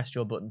and pressed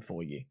your button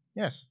for you.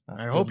 Yes.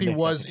 I hope he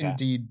was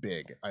indeed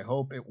big. I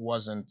hope it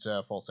wasn't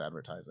false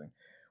advertising.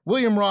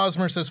 William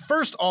Rosmer says,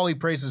 first Ollie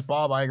praises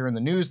Bob Iger in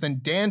the news, then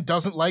Dan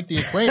doesn't like the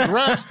acclaimed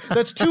raps.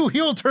 That's 2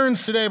 heel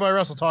turns today by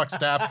Wrestle Talk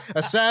staff.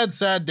 A sad,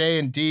 sad day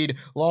indeed.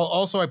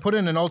 Also, I put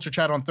in an Ultra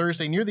Chat on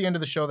Thursday near the end of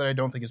the show that I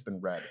don't think has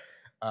been read.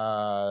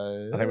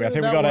 I think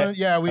we got it.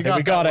 Yeah, we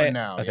got it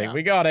now. I think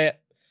we got it.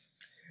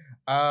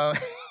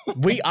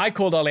 I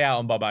called Ollie out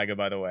on Bob Iger,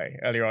 by the way,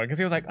 earlier on, because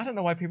he was like, I don't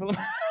know why people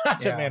are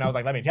mad at me, and I was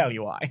like, let me tell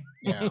you why.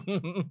 Yeah.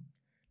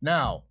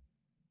 Now,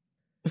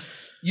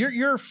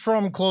 you're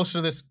from close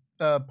to this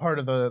part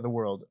of the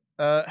world.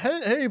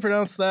 How do you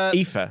pronounce that?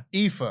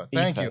 Aoife.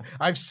 Thank you.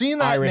 I've seen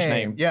that Irish name.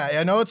 names. Yeah,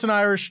 I know it's an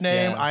Irish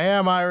name. Yeah. I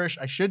am Irish.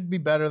 I should be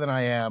better than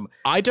I am.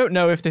 I don't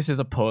know if this is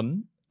a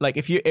pun. Like,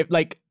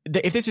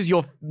 if this is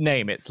your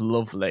name, it's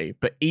lovely.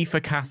 But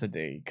Aoife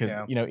Cassidy, because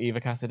you know Eva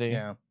Cassidy.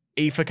 Yeah.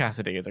 Aoife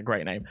Cassidy is a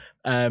great name.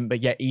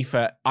 But yeah,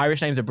 Aoife.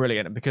 Irish names are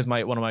brilliant. And because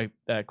one of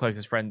my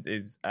closest friends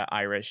is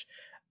Irish,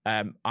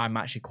 I'm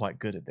actually quite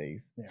good at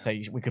these. Yeah. So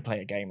we could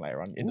play a game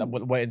later on.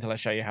 Wait until I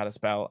show you how to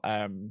spell.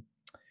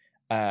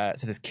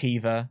 So there's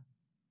Kiva.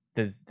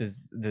 There's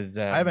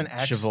I have an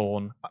ex.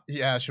 Siobhan.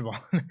 Yeah,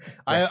 Siobhan.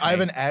 I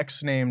have an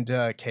ex named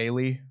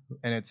Kaylee,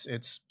 and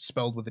it's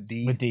spelled with a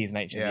D. With D's and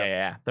H's.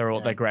 Yeah.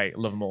 They're great.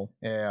 Love them all.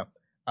 Yeah.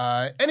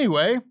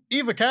 Anyway,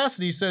 Eva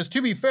Cassidy says,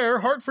 to be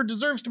fair, Hartford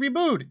deserves to be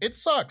booed. It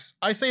sucks.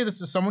 I say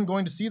this as someone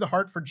going to see the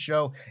Hartford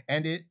show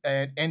and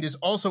is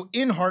also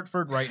in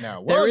Hartford right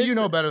now. Well, you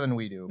know better than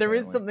we do. There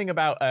is something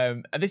about I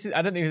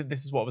don't think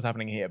this is what was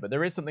happening here, but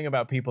there is something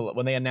about people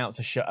when they announce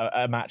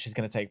a match is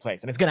going to take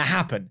place and it's going to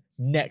happen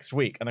next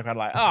week, and they're kind of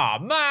like, oh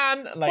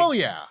man. Like, well,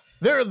 yeah.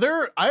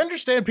 I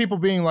understand people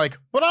being like,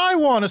 but I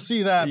want to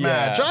see that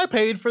match. I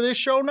paid for this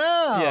show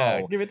now.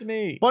 Yeah, give it to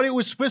me. But it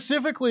was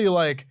specifically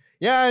like,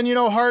 yeah, and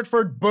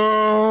Hartford,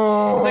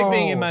 boo. It's like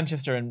being in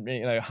Manchester and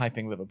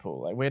hyping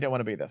Liverpool. Like, we don't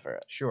want to be there for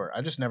it. Sure,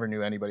 I just never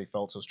knew anybody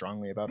felt so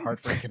strongly about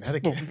Hartford,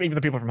 Connecticut. Well, even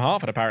the people from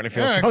Hartford apparently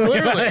feel strongly.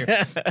 Clearly.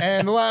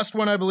 And the last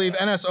one, I believe,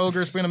 NS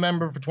Ogre's been a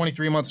member for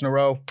 23 months in a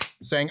row,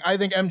 saying, I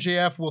think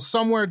MJF will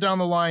somewhere down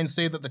the line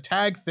say that the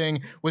tag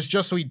thing was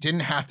just so he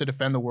didn't have to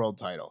defend the world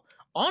title.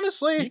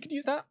 Honestly, you could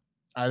use that.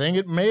 I think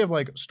it may have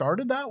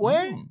started that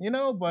way,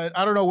 but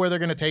I don't know where they're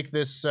going to take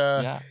this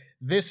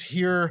this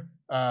here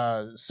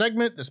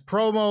segment, this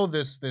promo,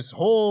 this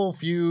whole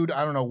feud.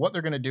 I don't know what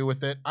they're going to do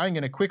with it. I'm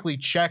going to quickly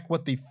check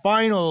what the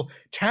final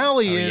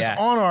tally is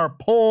on our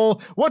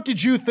poll. What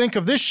did you think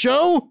of this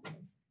show?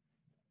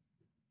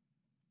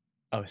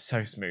 Oh,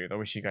 so smooth. I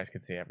wish you guys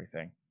could see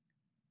everything.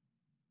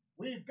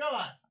 We've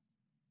got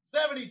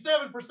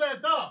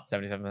 77% up.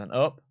 77%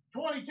 up.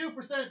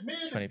 22%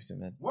 mid. 20%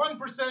 mid.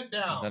 1%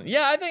 down.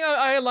 Yeah, I think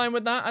I align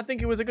with that. I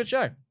think it was a good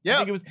show. Yeah. I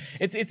think it was.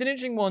 It's an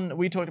interesting one.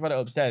 We talked about it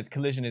upstairs.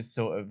 Collision is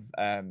sort of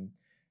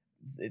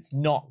it's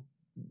not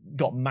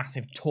got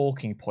massive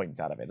talking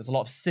points out of it. There's a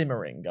lot of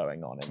simmering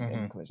going on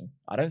in Collision.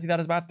 I don't see that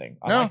as a bad thing.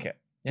 I like it.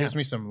 Yeah. Gives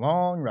me some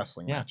long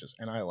wrestling matches,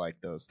 and I like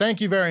those.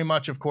 Thank you very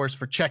much, of course,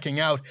 for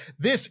checking out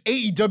this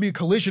AEW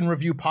Collision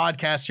Review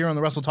podcast here on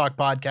the Wrestle Talk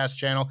podcast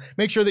channel.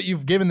 Make sure that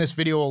you've given this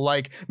video a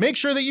like. Make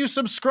sure that you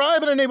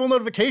subscribe and enable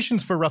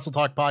notifications for Wrestle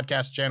Talk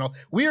podcast channel.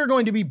 We are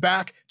going to be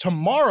back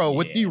tomorrow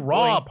with the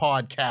Raw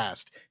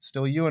podcast.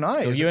 Still you and I.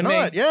 Still you and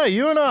me. Yeah,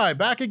 you and I.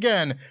 Back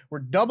again. We're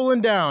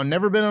doubling down.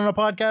 Never been on a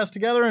podcast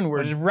together, and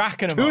we're just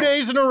racking them 2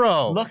 days in a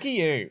row. Lucky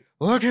you.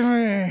 Look at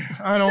me.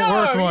 I don't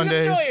work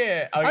Mondays. Enjoy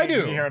it. Oh, I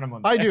do.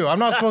 I do. I'm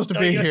not supposed to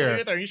be here.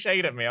 You're throwing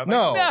shade at me. I was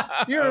no,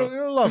 like, no.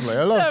 You're lovely.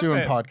 I love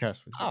doing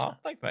podcasts with you. Oh,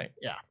 thanks, mate.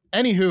 Yeah.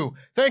 Anywho,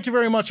 thank you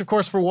very much, of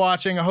course, for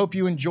watching. I hope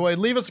you enjoyed.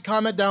 Leave us a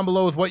comment down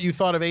below with what you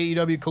thought of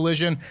AEW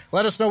Collision.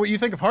 Let us know what you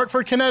think of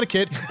Hartford,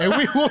 Connecticut, and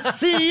we will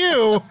see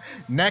you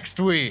next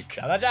week.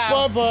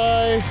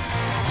 Bye-bye.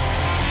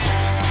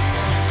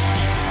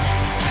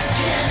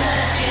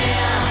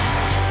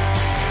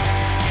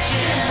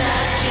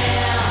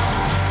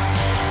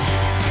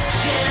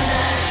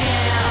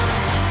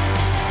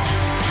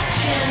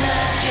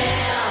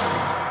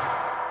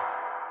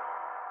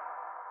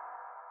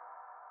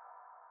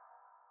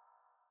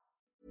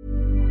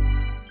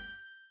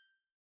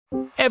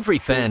 Every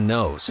fan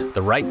knows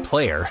the right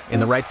player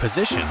in the right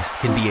position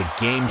can be a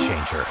game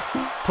changer.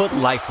 Put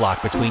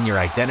LifeLock between your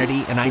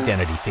identity and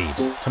identity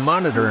thieves to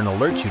monitor and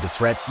alert you to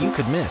threats you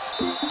could miss.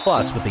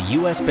 Plus, with a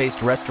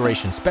U.S.-based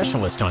restoration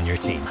specialist on your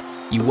team,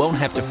 you won't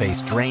have to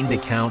face drained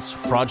accounts,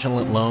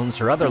 fraudulent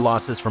loans, or other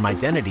losses from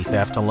identity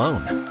theft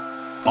alone.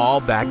 All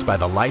backed by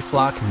the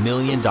LifeLock $1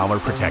 Million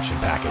Protection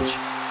Package.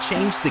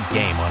 Change the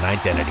game on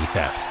identity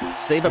theft.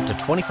 Save up to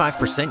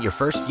 25% your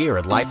first year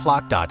at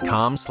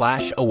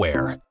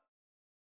LifeLock.com/aware.